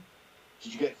 Say again?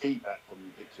 Did you get feedback from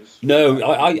Invictus? No,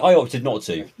 I opted not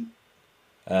to.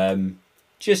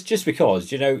 Just because,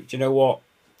 do you know what?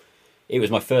 It was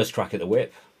my first crack at the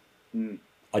whip.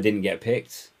 I didn't get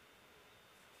picked.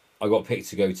 I got picked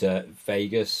to go to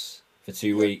Vegas for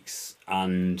 2 weeks,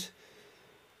 and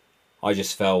I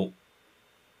just felt,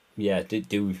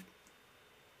 do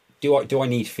I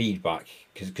need feedback?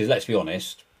 Because let's be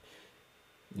honest,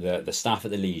 the staff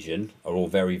at the Legion are all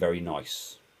very, very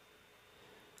nice.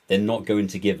 They're not going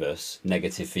to give us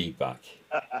negative feedback.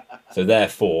 So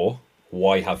therefore,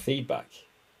 why have feedback?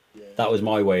 Yeah. That was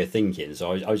my way of thinking.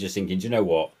 So I was just thinking, do you know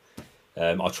what?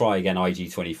 I'll try again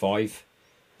IG 25.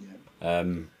 Yeah.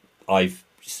 I've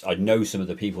I know some of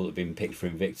the people that have been picked for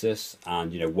Invictus,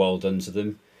 and well done to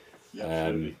them.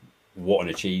 Yeah, What an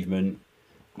achievement!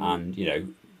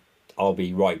 And I'll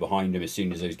be right behind them as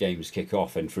soon as those games kick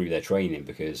off and through their training,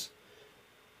 because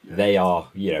they are,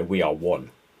 we are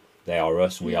one. They are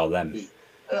us. We are them.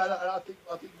 And I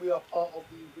think we are part of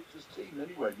the Invictus team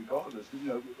anyway. Regardless,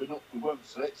 we weren't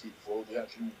selected for the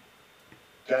actual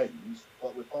games,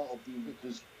 but we're part of the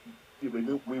Invictus.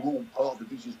 We're all part of the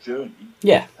Invictus journey.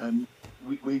 Yeah. And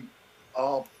we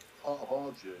are part of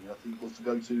our journey. I think was to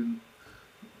go to.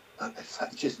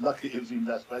 Just lucky it was in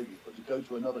Las Vegas, but to go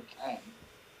to another camp,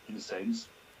 in a sense,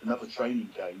 another training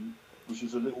game, which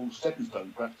is a little stepping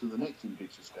stone perhaps to the next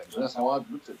Invictus game. So that's how I've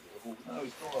looked at it. I thought, no,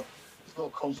 it's not a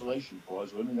consolation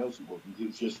prize or anything else. It wasn't. It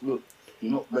was just, look,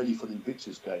 you're not ready for the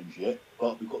Invictus games yet,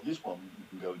 but we've got this one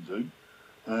you can go and do,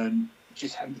 and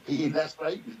just happen to be in Las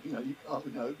Vegas. You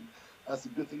can't. That's the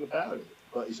good thing about it.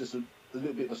 But it's just a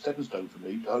little bit of a stepping stone for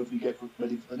me to hopefully get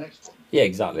ready for the next one. Yeah,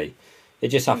 exactly. It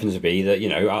just happens to be that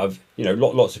out of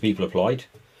lots of people applied.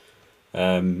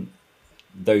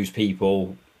 Those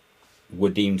people were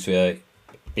deemed to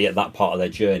be at that part of their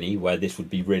journey where this would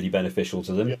be really beneficial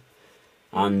to them, Yeah.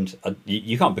 And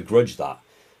you can't begrudge that.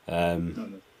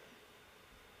 No.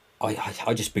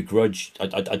 I just begrudge. I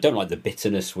don't like the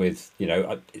bitterness with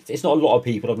it's not a lot of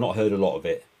people. I've not heard a lot of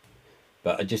it,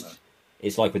 but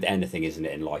it's like with anything, isn't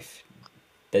it, in life?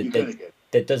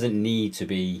 There doesn't need to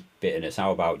be bitterness.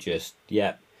 How about just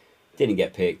didn't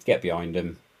get picked, get behind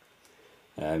them,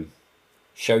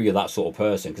 show you're that sort of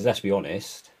person. Because let's be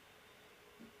honest,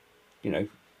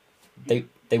 they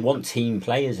want team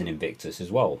players in Invictus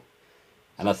as well,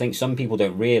 and I think some people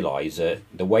don't realise that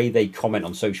the way they comment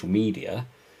on social media,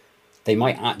 they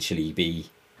might actually be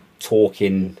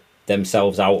talking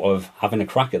themselves out of having a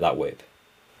crack at that whip.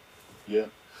 Yeah,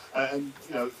 and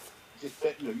you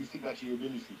think back to your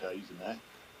military days and that.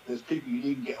 There's people you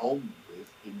didn't get on with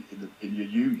in your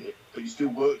unit, but you still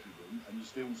worked with them and you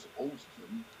still supported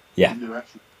them. Yeah. In your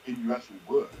actual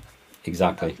work.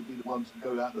 Exactly. You have to be the ones to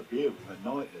go out the beer with at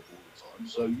night all the time.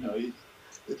 So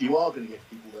you are going to get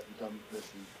people that you don't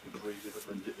necessarily agree with,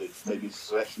 and maybe it's a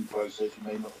selection process. You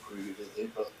may not agree with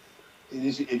it, but it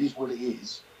is what it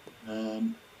is.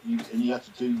 You have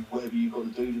to do whatever you've got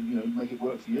to do to make it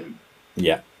work for you.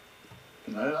 Yeah.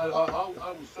 I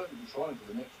will certainly be trying for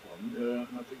the next one,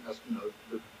 and I think that's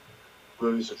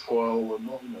whether it's a trial or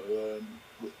not.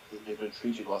 They're going to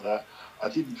treat it like that. I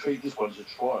didn't treat this one as a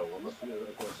trial. I must say,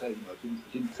 I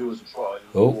didn't feel as a trial. I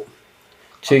thought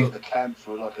the camps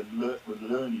were like a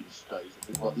learning stage.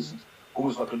 Like this is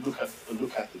almost like a look at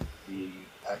the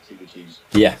activities.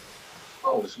 Yeah.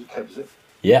 Oh, this is Kev, is it?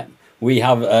 Yeah, we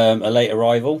have a late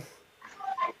arrival.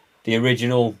 The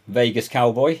original Vegas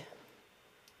cowboy.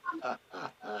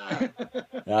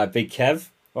 Big Kev.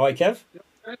 All right, Kev?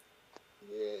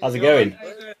 How's it going?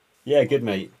 Yeah, good,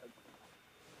 mate.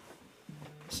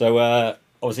 So,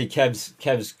 obviously,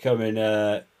 Kev's come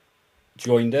and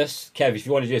joined us. Kev, if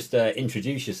you want to just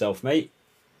introduce yourself, mate.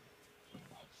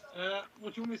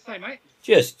 What do you want me to say, mate?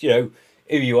 Just, who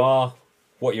you are,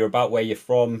 what you're about, where you're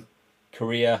from,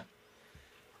 career.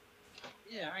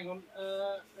 Yeah, hang on.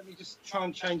 Let me just try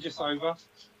and change this over.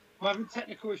 I'm having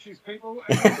technical issues, people.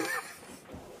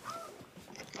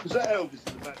 Is that Elvis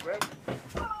in the background?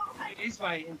 It is,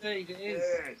 mate. Indeed, it is.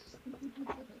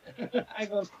 Yes.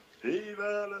 Hang on.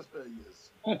 Viva Las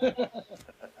Vegas.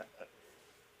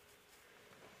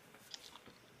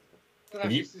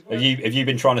 Have you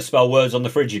been trying to spell words on the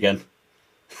fridge again?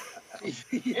 Yeah. Is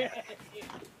it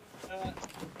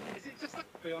just that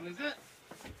to be on, is it?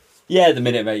 Yeah, at the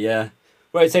minute, mate, yeah.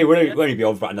 Well, I'd say we'll only be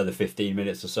on for about another 15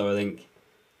 minutes or so, I think.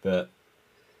 But...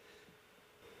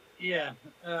 Yeah.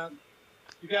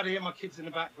 You'll be able to hear my kids in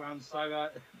the background, so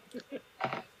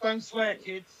don't swear,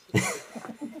 kids.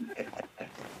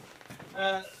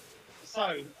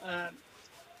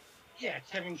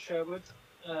 Kevin Sherwood.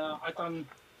 I've done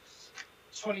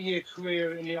 20-year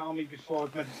career in the army before I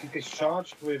was medically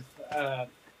discharged with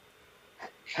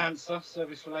cancer,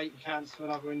 service-related cancer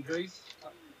and other injuries.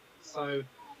 So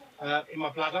in my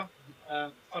bladder.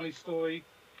 Funny story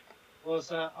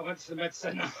was I went to the med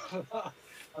centre.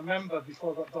 I remember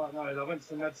before I got diagnosed, I went to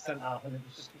the med centre and it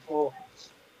was just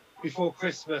before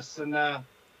Christmas, and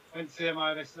went to the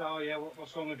MO. They said, "Oh yeah,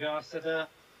 what's wrong with you?" I said,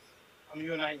 "I'm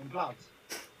urinating blood."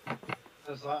 I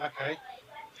was like, "Okay."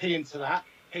 Peed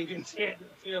into it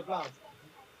for your blood,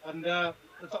 and the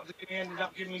doctor ended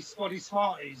up giving me spotty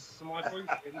smarties for my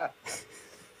bruising.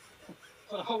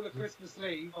 For the whole of Christmas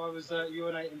leave, I was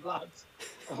urinating blood.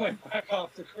 I went back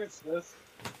after Christmas,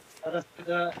 and I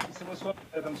said, he said, "What's wrong?"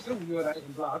 I said, "I'm still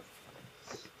urinating blood."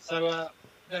 So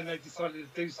then they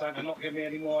decided to do something and not give me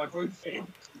any more ibuprofen.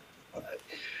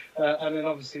 And then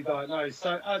obviously diagnosed.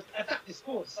 So adaptive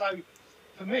sports. So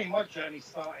for me, my journey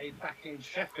started back in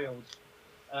Sheffield.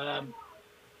 I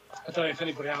don't know if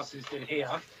anybody else's did here.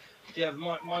 Yeah,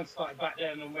 mine started back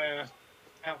then, and where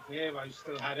Alpha Heroes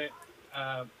still had it,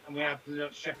 and we had the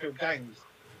Sheffield Games.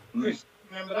 Chris,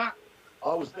 remember that?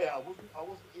 I was there. I wasn't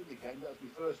in the game. That was my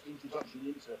first introduction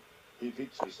into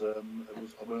Invictus. It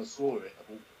was when I saw it. I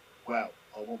thought, wow,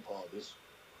 I want part of this.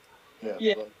 Yeah.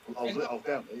 Yeah. I was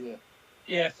down there. Yeah.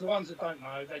 Yeah. For the ones that don't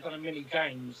know, they've done a mini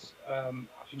games up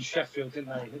in Sheffield, didn't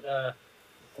they?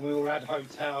 And we all had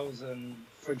hotels and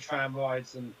free tram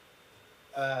rides and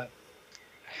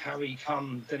Harry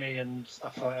come, didn't he, and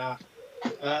stuff like that.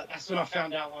 That's when I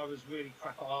found out I was really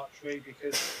crap at archery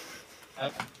because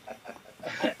out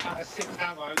of 6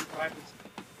 arrows, I had to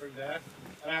through there,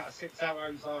 and out of 6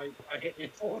 arrows, I hit the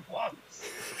board once.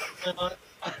 And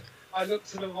I looked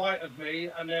to the right of me,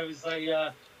 and there was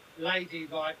a lady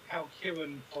like Hal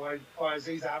Kieran fires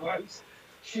these arrows.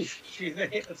 She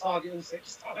hit the target all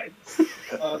 6 times.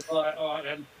 I was like, all right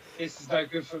then, this is no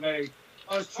good for me.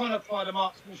 I was trying to apply the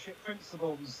marksmanship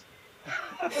principles.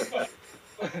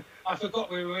 I forgot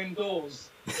we were indoors.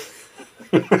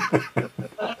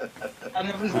 And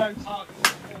there was no target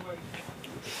forward.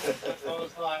 So I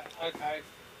was like, okay,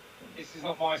 this is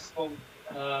not my sport,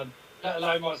 let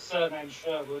alone my surname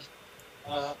Sherwood.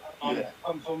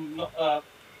 I'm from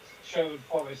Sherwood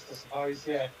Forest, I suppose.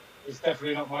 Yeah, it's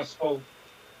definitely not my sport.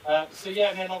 So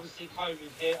yeah, and then obviously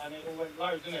COVID hit and it all went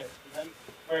low, didn't it? And then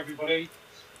for everybody.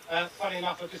 Funny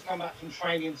enough, I've just come back from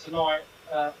training tonight.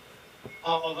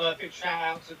 Part of a big shout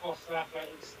out to Gloucester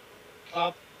Athletics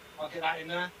Club. I'll get that in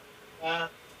there. And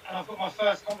I've got my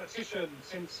first competition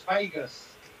since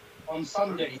Vegas on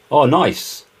Sunday. Oh,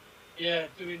 nice. Yeah,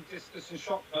 doing discus and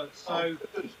shot put. So,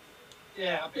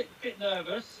 yeah, a bit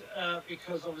nervous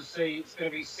because obviously it's going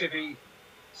to be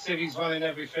Civi's running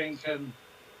everything, and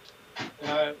you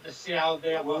know, let's see how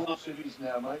they are. We're all Civies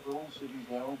now, mate. We're all Civies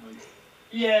now, aren't we?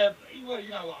 Yeah, well, you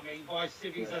know what I mean by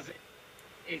Civies, as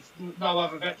it's no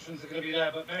other veterans are going to be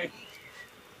there but me.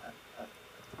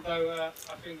 So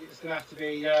I think it's going to have to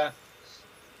be, you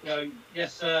know,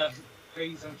 yes sir,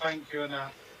 please and thank you and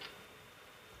that.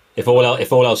 If all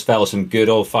else fails, some good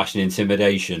old fashioned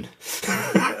intimidation.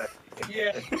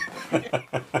 Yeah. Stuff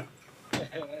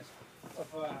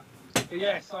like that. But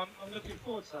yes, I'm looking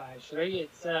forward to that. Actually,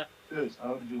 it's good. I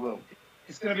hope you will.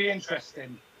 It's going to be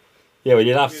interesting. Yeah, well,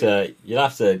 you'll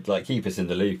have to like keep us in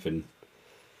the loop and.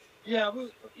 Yeah, we'll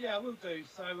do.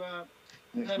 So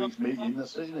next week's meeting,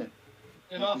 that's it, isn't it?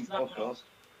 Then after that, podcast.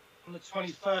 On the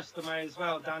 21st of May as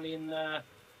well, down in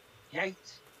Yate.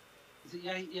 Is it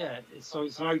Yate? Yeah. It's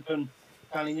an open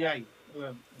down in Yate.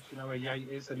 If you know where Yate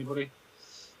is, anybody?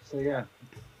 So yeah.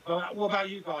 What about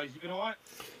you guys? You been all right?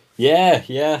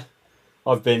 Yeah.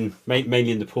 I've been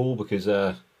mainly in the pool because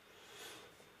I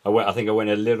think I went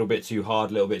a little bit too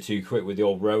hard, a little bit too quick with the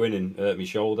old rowing and hurt my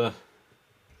shoulder.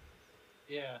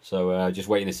 Yeah. So just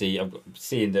waiting to see. I'm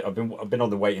seeing that I've been on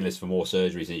the waiting list for more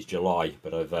surgery since July,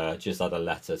 but I've just had a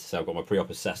letter to say I've got my pre-op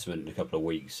assessment in a couple of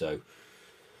weeks. So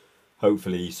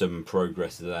hopefully some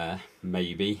progress there,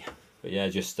 maybe. But yeah,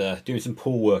 just doing some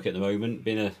pool work at the moment.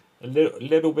 Been a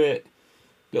little bit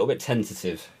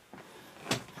tentative.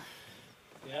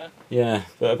 Yeah. Yeah,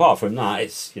 but apart from that,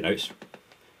 it's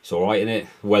all right, isn't it?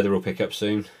 The weather will pick up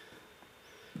soon.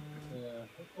 Yeah.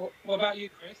 What about you,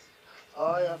 Chris?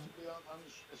 I have to be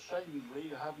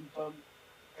unashamedly, I haven't done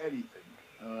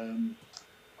anything.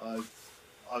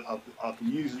 I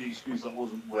can use the excuse that I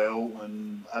wasn't well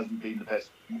and hasn't been the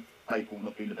best, April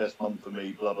not been the best month for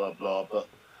me, blah blah blah. But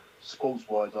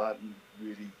sports-wise, I haven't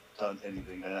really done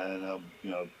anything, and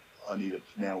I need to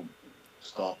now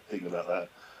start thinking about that.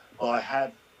 But I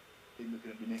have been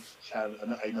looking at the next challenge,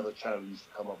 another challenge to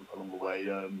come up along the way.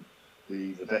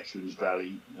 The Veterans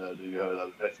Rally, the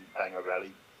Veterans Banger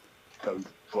Rally. Go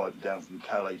driving down from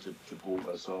Calais to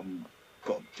Gibraltar, so I've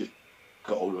got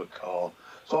hold of a car.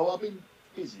 So I've been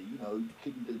busy,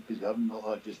 keeping busy.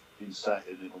 I've just been sat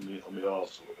in on the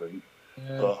arse sort of thing.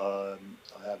 Yeah. But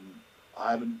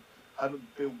I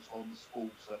haven't built on the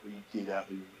sports that we did out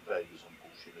in Vegas,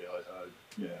 unfortunately.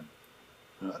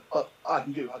 But I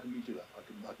can do that.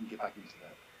 I can get back into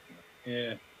that.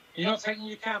 Yeah. You're not taking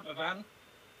your camper van?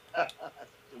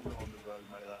 Still not on the road,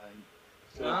 mate. That ain't.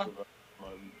 Still on the road at the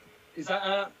moment. Is that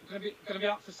going to be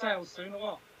up for sale soon or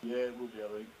what? Yeah, it will be, I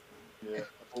think. Yeah,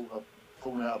 I've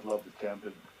fallen out of love with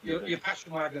camping. Your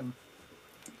passion wagon.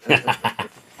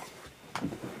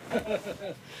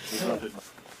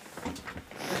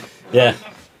 Yeah.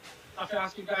 Nothing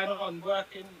else been going on,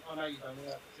 working. I know you don't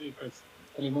work, do you, Chris,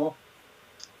 anymore?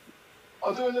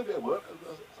 I do a little bit of work.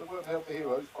 I work for Help for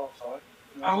Heroes part time.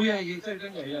 Oh yeah, you do,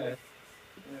 don't you? Yeah.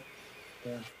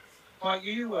 Yeah. Mike, are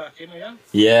you working? Are you?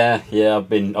 Yeah. I've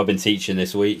been teaching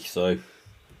this week, so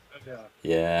Yeah.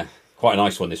 yeah, quite a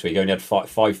nice one this week. I only had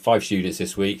five students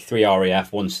this week. 3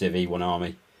 RAF, 1 Civvy, 1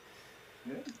 Army.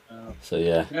 Yeah. So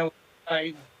yeah, You know,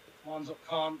 hey, ones that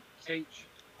can't teach.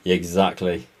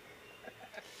 exactly.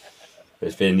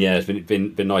 It's been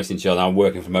nice and chill. I'm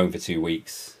working from home for 2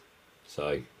 weeks,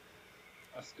 so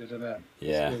That's good, isn't it?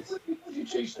 yeah. That's good. What do you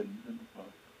teach them?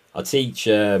 I teach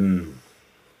data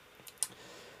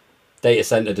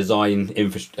center design,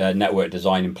 network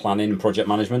design and planning and project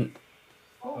management.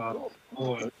 Oh,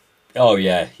 Oh, God. Oh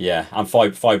yeah, and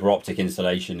fiber optic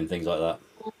installation and things like that.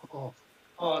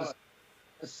 oh,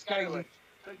 the scaling.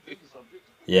 Take the subject.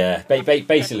 Yeah,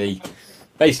 basically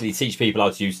teach people how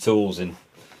to use tools and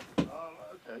Oh,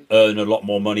 okay. earn a lot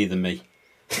more money than me.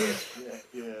 Yeah,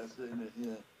 that's it, isn't it?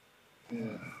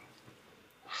 Yeah.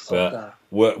 But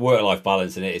work-life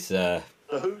balance in it, it's So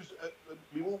who's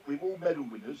we've all medal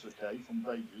winners, okay, from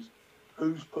Vegas.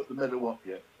 Who's put the medal up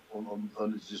yet on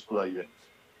the display yet?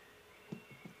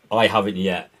 I haven't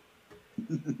yet.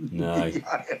 No. I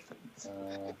haven't.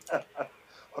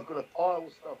 I've got a pile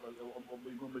of stuff on my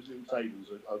little tables.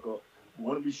 I've got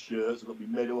one of my shirts, I've got my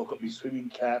medal, I've got my swimming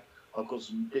cap, I've got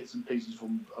some bits and pieces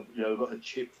from, I've got a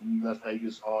chip from Las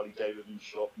Vegas Harley Davidson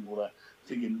shop and all that.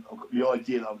 Thinking, I've got the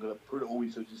idea that I'm going to put it all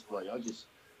into a display. I just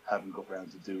haven't got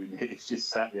round to doing it. It's just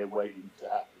sat there waiting to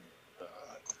happen.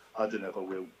 I don't know if I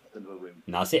will.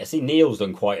 No, I see Neil's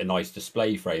done quite a nice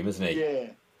display frame, hasn't he?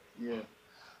 Yeah.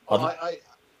 I'm not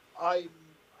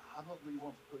really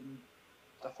one for putting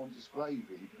stuff on display,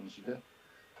 really, to be honest with you.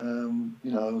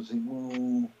 I was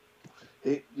thinking,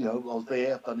 I was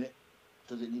there, I've done it.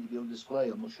 Does it need to be on display?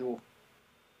 I'm not sure.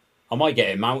 I might get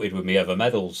it mounted with me other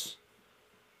medals.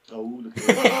 Oh, look at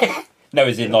that. No,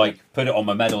 as in like put it on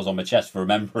my medals on my chest for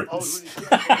remembrance. Oh,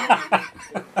 really?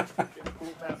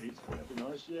 That'd be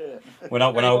nice, yeah. when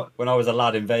I was a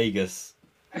lad in Vegas.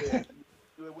 Yeah.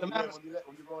 On your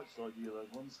right side, you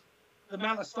those ones. The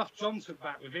amount of stuff John took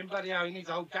back with him, bloody hell, he needs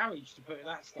a whole garage to put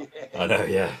that stuff. I know,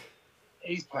 yeah.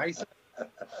 His place.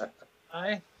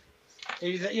 I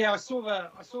saw the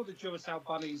Duracell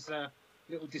Bunnies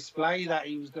little display that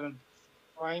he was going to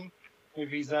frame with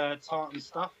his Tartan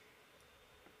stuff.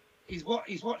 He's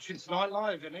watching tonight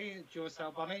live, isn't he,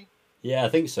 Duracell Bunny? Yeah, I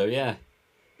think so. Yeah,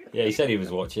 he said he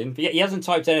was watching, but he hasn't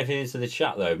typed anything into the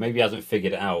chat though. Maybe he hasn't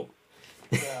figured it out.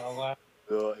 Yeah,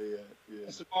 well, yeah.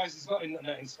 I'm surprised he's got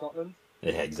internet in Scotland.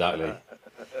 Yeah, exactly.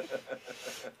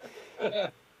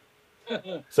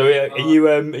 So are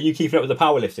you keeping up with the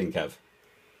powerlifting, Kev?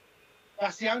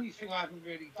 That's the only thing I haven't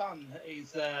really done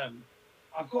is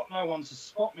I've got no one to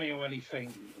spot me or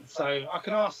anything. So I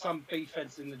can ask some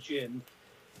beefheads in the gym,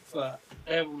 but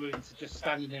they're all into just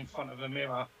standing in front of a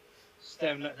mirror,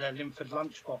 staring at their Linford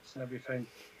lunchbox and everything,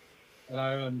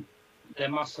 and their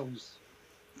muscles.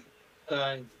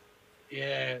 So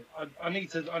yeah, I need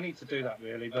to do that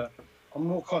really, but I'm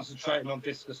more concentrating on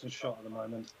discus and shot at the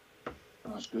moment.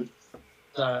 That's good.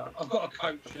 So I've got a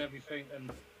coach and everything,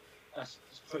 and that's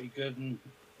pretty good. And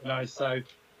so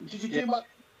did you do much?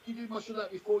 Did you do much of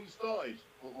that before you started?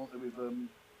 With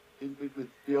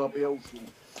the RBL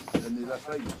and the Las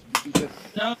Vegas?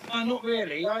 No, not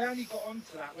really. I only got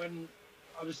onto that when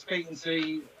I was speaking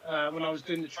to when I was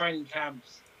doing the training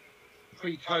camps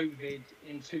pre-COVID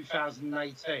in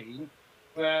 2018,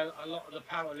 where a lot of the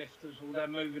powerlifters were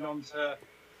then moving on to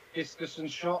discus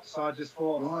and shot. So I just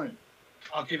thought, right,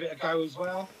 I'll give it a go as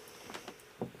well.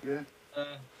 Yeah.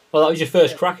 Well, that was your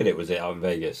first crack at it, was it, out in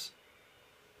Vegas?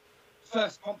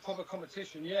 First proper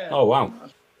competition, yeah. Oh wow.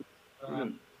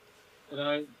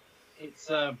 It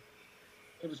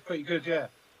was pretty good, yeah.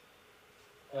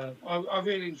 I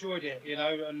really enjoyed it,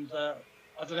 and I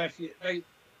don't know if you've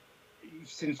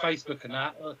seen Facebook and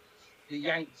that. The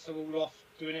Yanks are all off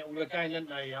doing it all again, aren't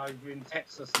they, over in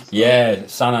Texas and stuff? Yeah,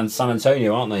 San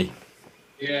Antonio, aren't they?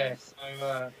 Yeah,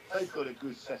 so they've got a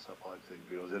good setup, I think.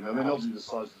 Because I mean, obviously the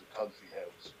size of the country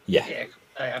helps. Yeah,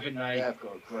 they haven't they? They have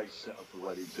got a great setup for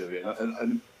where they do it,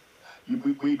 and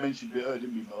we mentioned it earlier,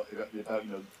 didn't we, Mark, about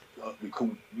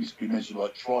we mentioned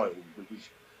like trials, which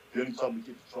the only time we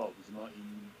did the trial was in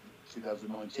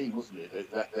 2019, wasn't it?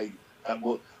 But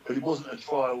it wasn't a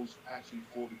trials actually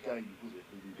for the game, was it?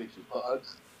 In pictures, but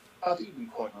I think it'd be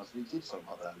quite nice if they did something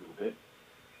like that a little bit.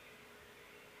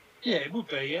 Yeah, it would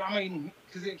be. I mean,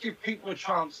 because it gives people a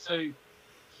chance to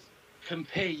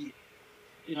compete,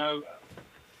 who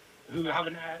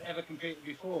haven't ever competed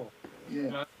before.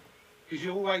 Yeah. Because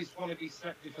you always want to be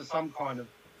selected for some kind of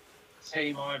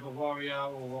team, either Warrior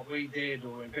or what we did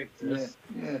or Invictus.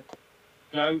 Yeah.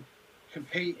 you know,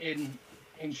 competing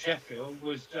in Sheffield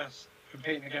was just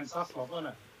competing against us, lot, wasn't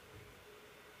it?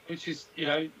 Which is, you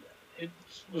know, it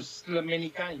was still a mini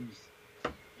games.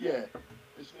 Yeah,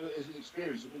 it's an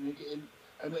experience.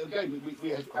 And again, we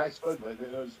had spoken about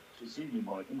it this evening,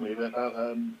 Mike, didn't we,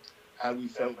 about how we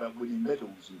felt about winning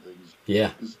medals and things.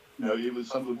 Yeah. Because, you know, it was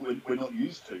something we're not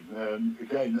used to.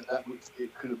 Again,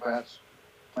 it could have perhaps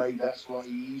made that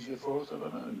slightly easier for us. I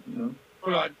don't know, you know.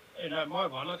 Well, my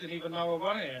one, I didn't even know I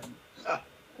won it.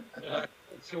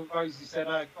 Until Rosie said,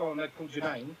 go on, they called your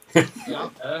name. Yeah. Is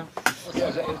that a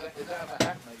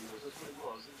hat, maybe? That's what it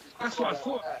was. That's what I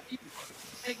thought.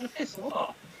 Taking a piss or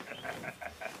what?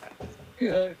 you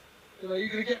know, you're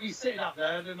going to get me sitting up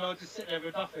there and then I'll just sit there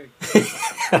with nothing.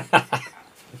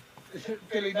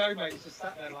 Billy No Mate's just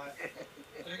sat there like,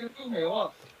 are you going to call me or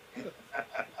what?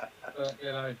 But,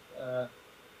 you know,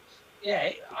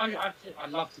 yeah, I'd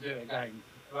love to do it again.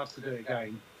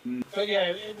 But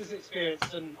yeah, it was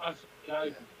experience, and you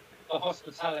know, the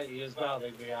hospitality as well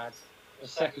that we had was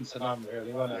second to none,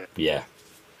 really, wasn't it? Yeah.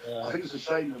 I think it's a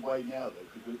shame in a way now,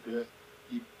 though, because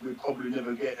we'll probably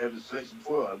never get ever selected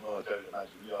before. I don't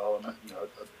imagine. I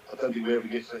don't think we ever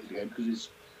get selected again because it's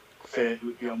fair. It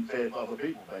would be unfair for other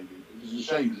people, maybe. It's a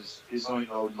shame. It's something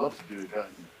I would love to do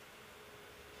again.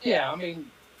 Yeah, I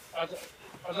mean, I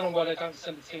don't know why they don't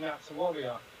send the team out to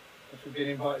Warrior if we've been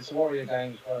invited to Warrior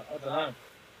games, but I don't know.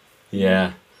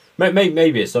 Yeah.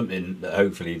 Maybe it's something that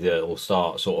hopefully that will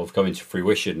start sort of coming to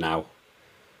fruition now.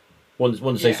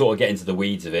 Once they sort of get into the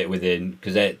weeds of it within,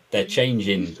 because they're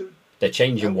changing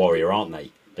Warrior, aren't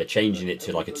they? They're changing it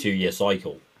to like a 2-year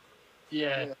cycle.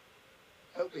 Yeah.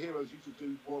 Help the Heroes used to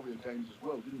do Warrior games as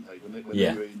well, didn't they? When they were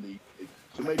in the.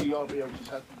 So maybe RBL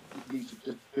needs to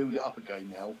just build it up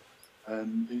again now.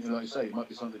 And like I say, it might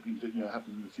be something that can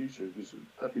happen in the future. Because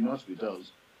that'd be nice if it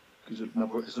does. Because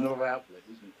it's another outlet,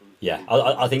 isn't it? Yeah,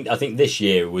 I think this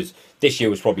year was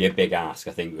probably a big ask.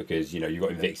 I think because you've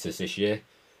got Invictus this year.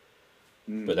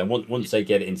 But then once they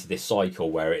get it into this cycle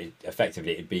where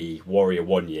it'd be Warrior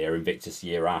 1 year, Invictus the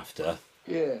year after.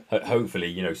 Yeah.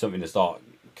 Hopefully, something to start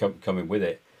coming with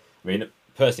it. I mean,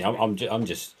 personally, I'm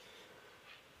just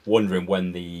wondering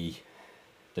when the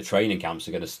training camps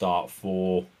are going to start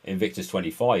for Invictus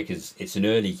 25 because it's an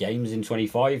early games in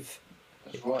 25.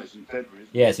 That's right. It's in February.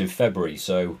 Yeah, it's in February,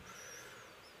 so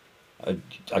I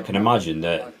can imagine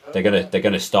that they're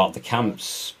gonna start the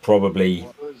camps probably.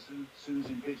 As soon as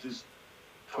Invictus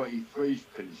 23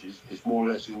 finishes, it's more or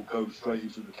less it will go straight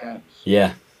into the camps.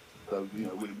 Yeah. So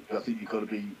I think you've got to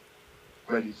be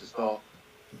ready to start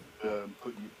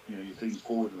putting your things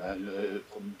forward and that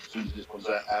from as soon as this one's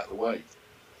out of the way.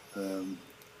 So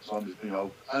I'm just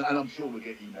and I'm sure we'll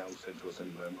get emails sent to us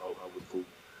anyway. I would thought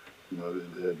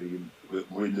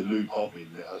we're in the loop, aren't we?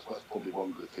 That's probably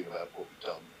one good thing about what we've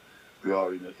done. We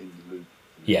are in the loop.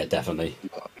 Yeah, definitely.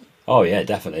 Oh yeah,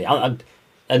 definitely.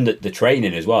 And the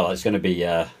training as well. It's going to be.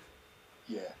 Yeah.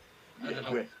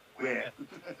 Where?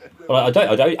 Well, I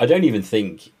don't even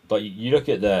think. Like you look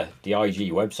at the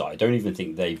IG website. I don't even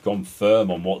think they've gone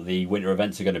firm on what the winter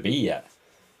events are going to be yet.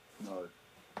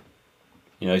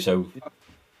 No. So.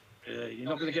 You're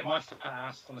not going to get my fat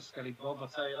ass on a skelly bob, I'll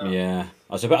tell you that. Yeah,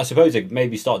 I suppose they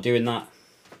maybe start doing that.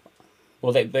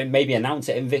 Well, they maybe announce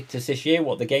at Invictus this year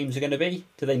what the games are going to be.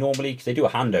 Do they normally? Because they do a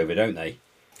handover, don't they?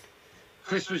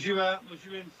 Chris, was you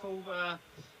in full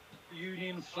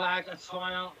Union flag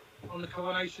attire on the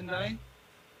coronation day?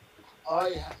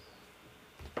 I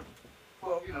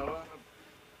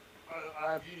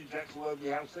have Union Jacks all over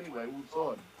the house anyway, all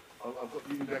the time. I've got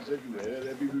Union Jacks everywhere.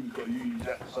 Every room's got a Union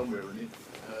Jack somewhere in it.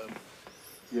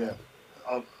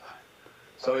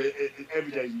 So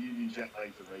every day's a Union Jack day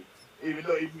for me. Even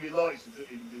my lights are do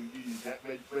Union Jack,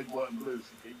 red, white, and blue.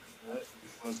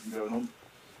 What's been going on?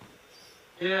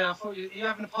 Yeah, I thought you're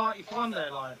having a party for one day,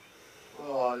 like.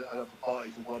 Oh, I have a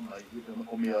party for one night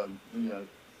on my own.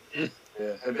 Yeah,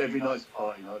 every night's a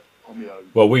party night on my own.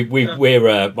 Well,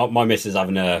 we're my missus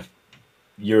having a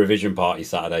Eurovision party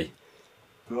Saturday.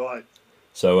 Right.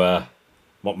 So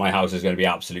my house is going to be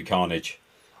absolute carnage.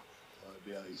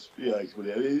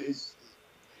 It's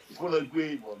one of those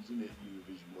weird ones, isn't it?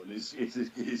 Eurovision one. It's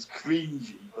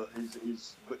cringy, but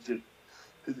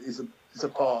it's a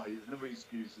party. There's no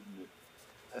excuse, isn't it?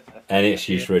 Any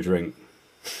excuse for a drink.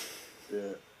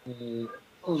 Yeah.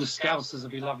 All the Scousers will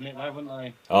be loving it, though, wouldn't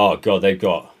they? Oh God, they've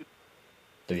got.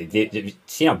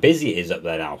 See how busy it is up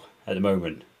there now at the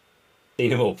moment.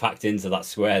 Seen them all packed into that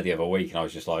square the other week, and I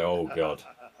was just like, oh God.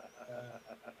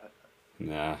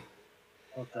 Nah.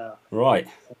 Okay. Right.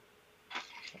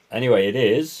 Anyway, it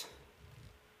is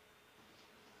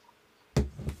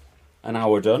an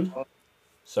hour done.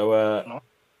 So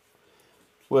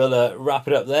we'll wrap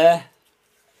it up there.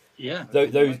 Yeah.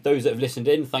 Those that have listened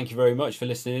in, thank you very much for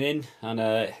listening in. And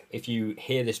if you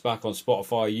hear this back on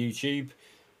Spotify, YouTube,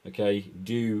 okay,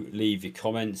 do leave your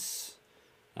comments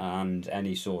and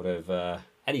any sort of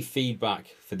any feedback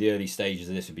for the early stages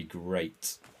of this would be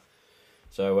great.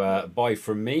 So bye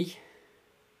from me.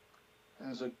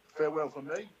 And it's a farewell from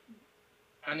me.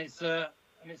 And it's a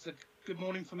good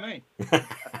morning for me.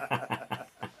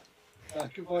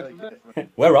 Goodbye from me.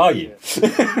 Where are you?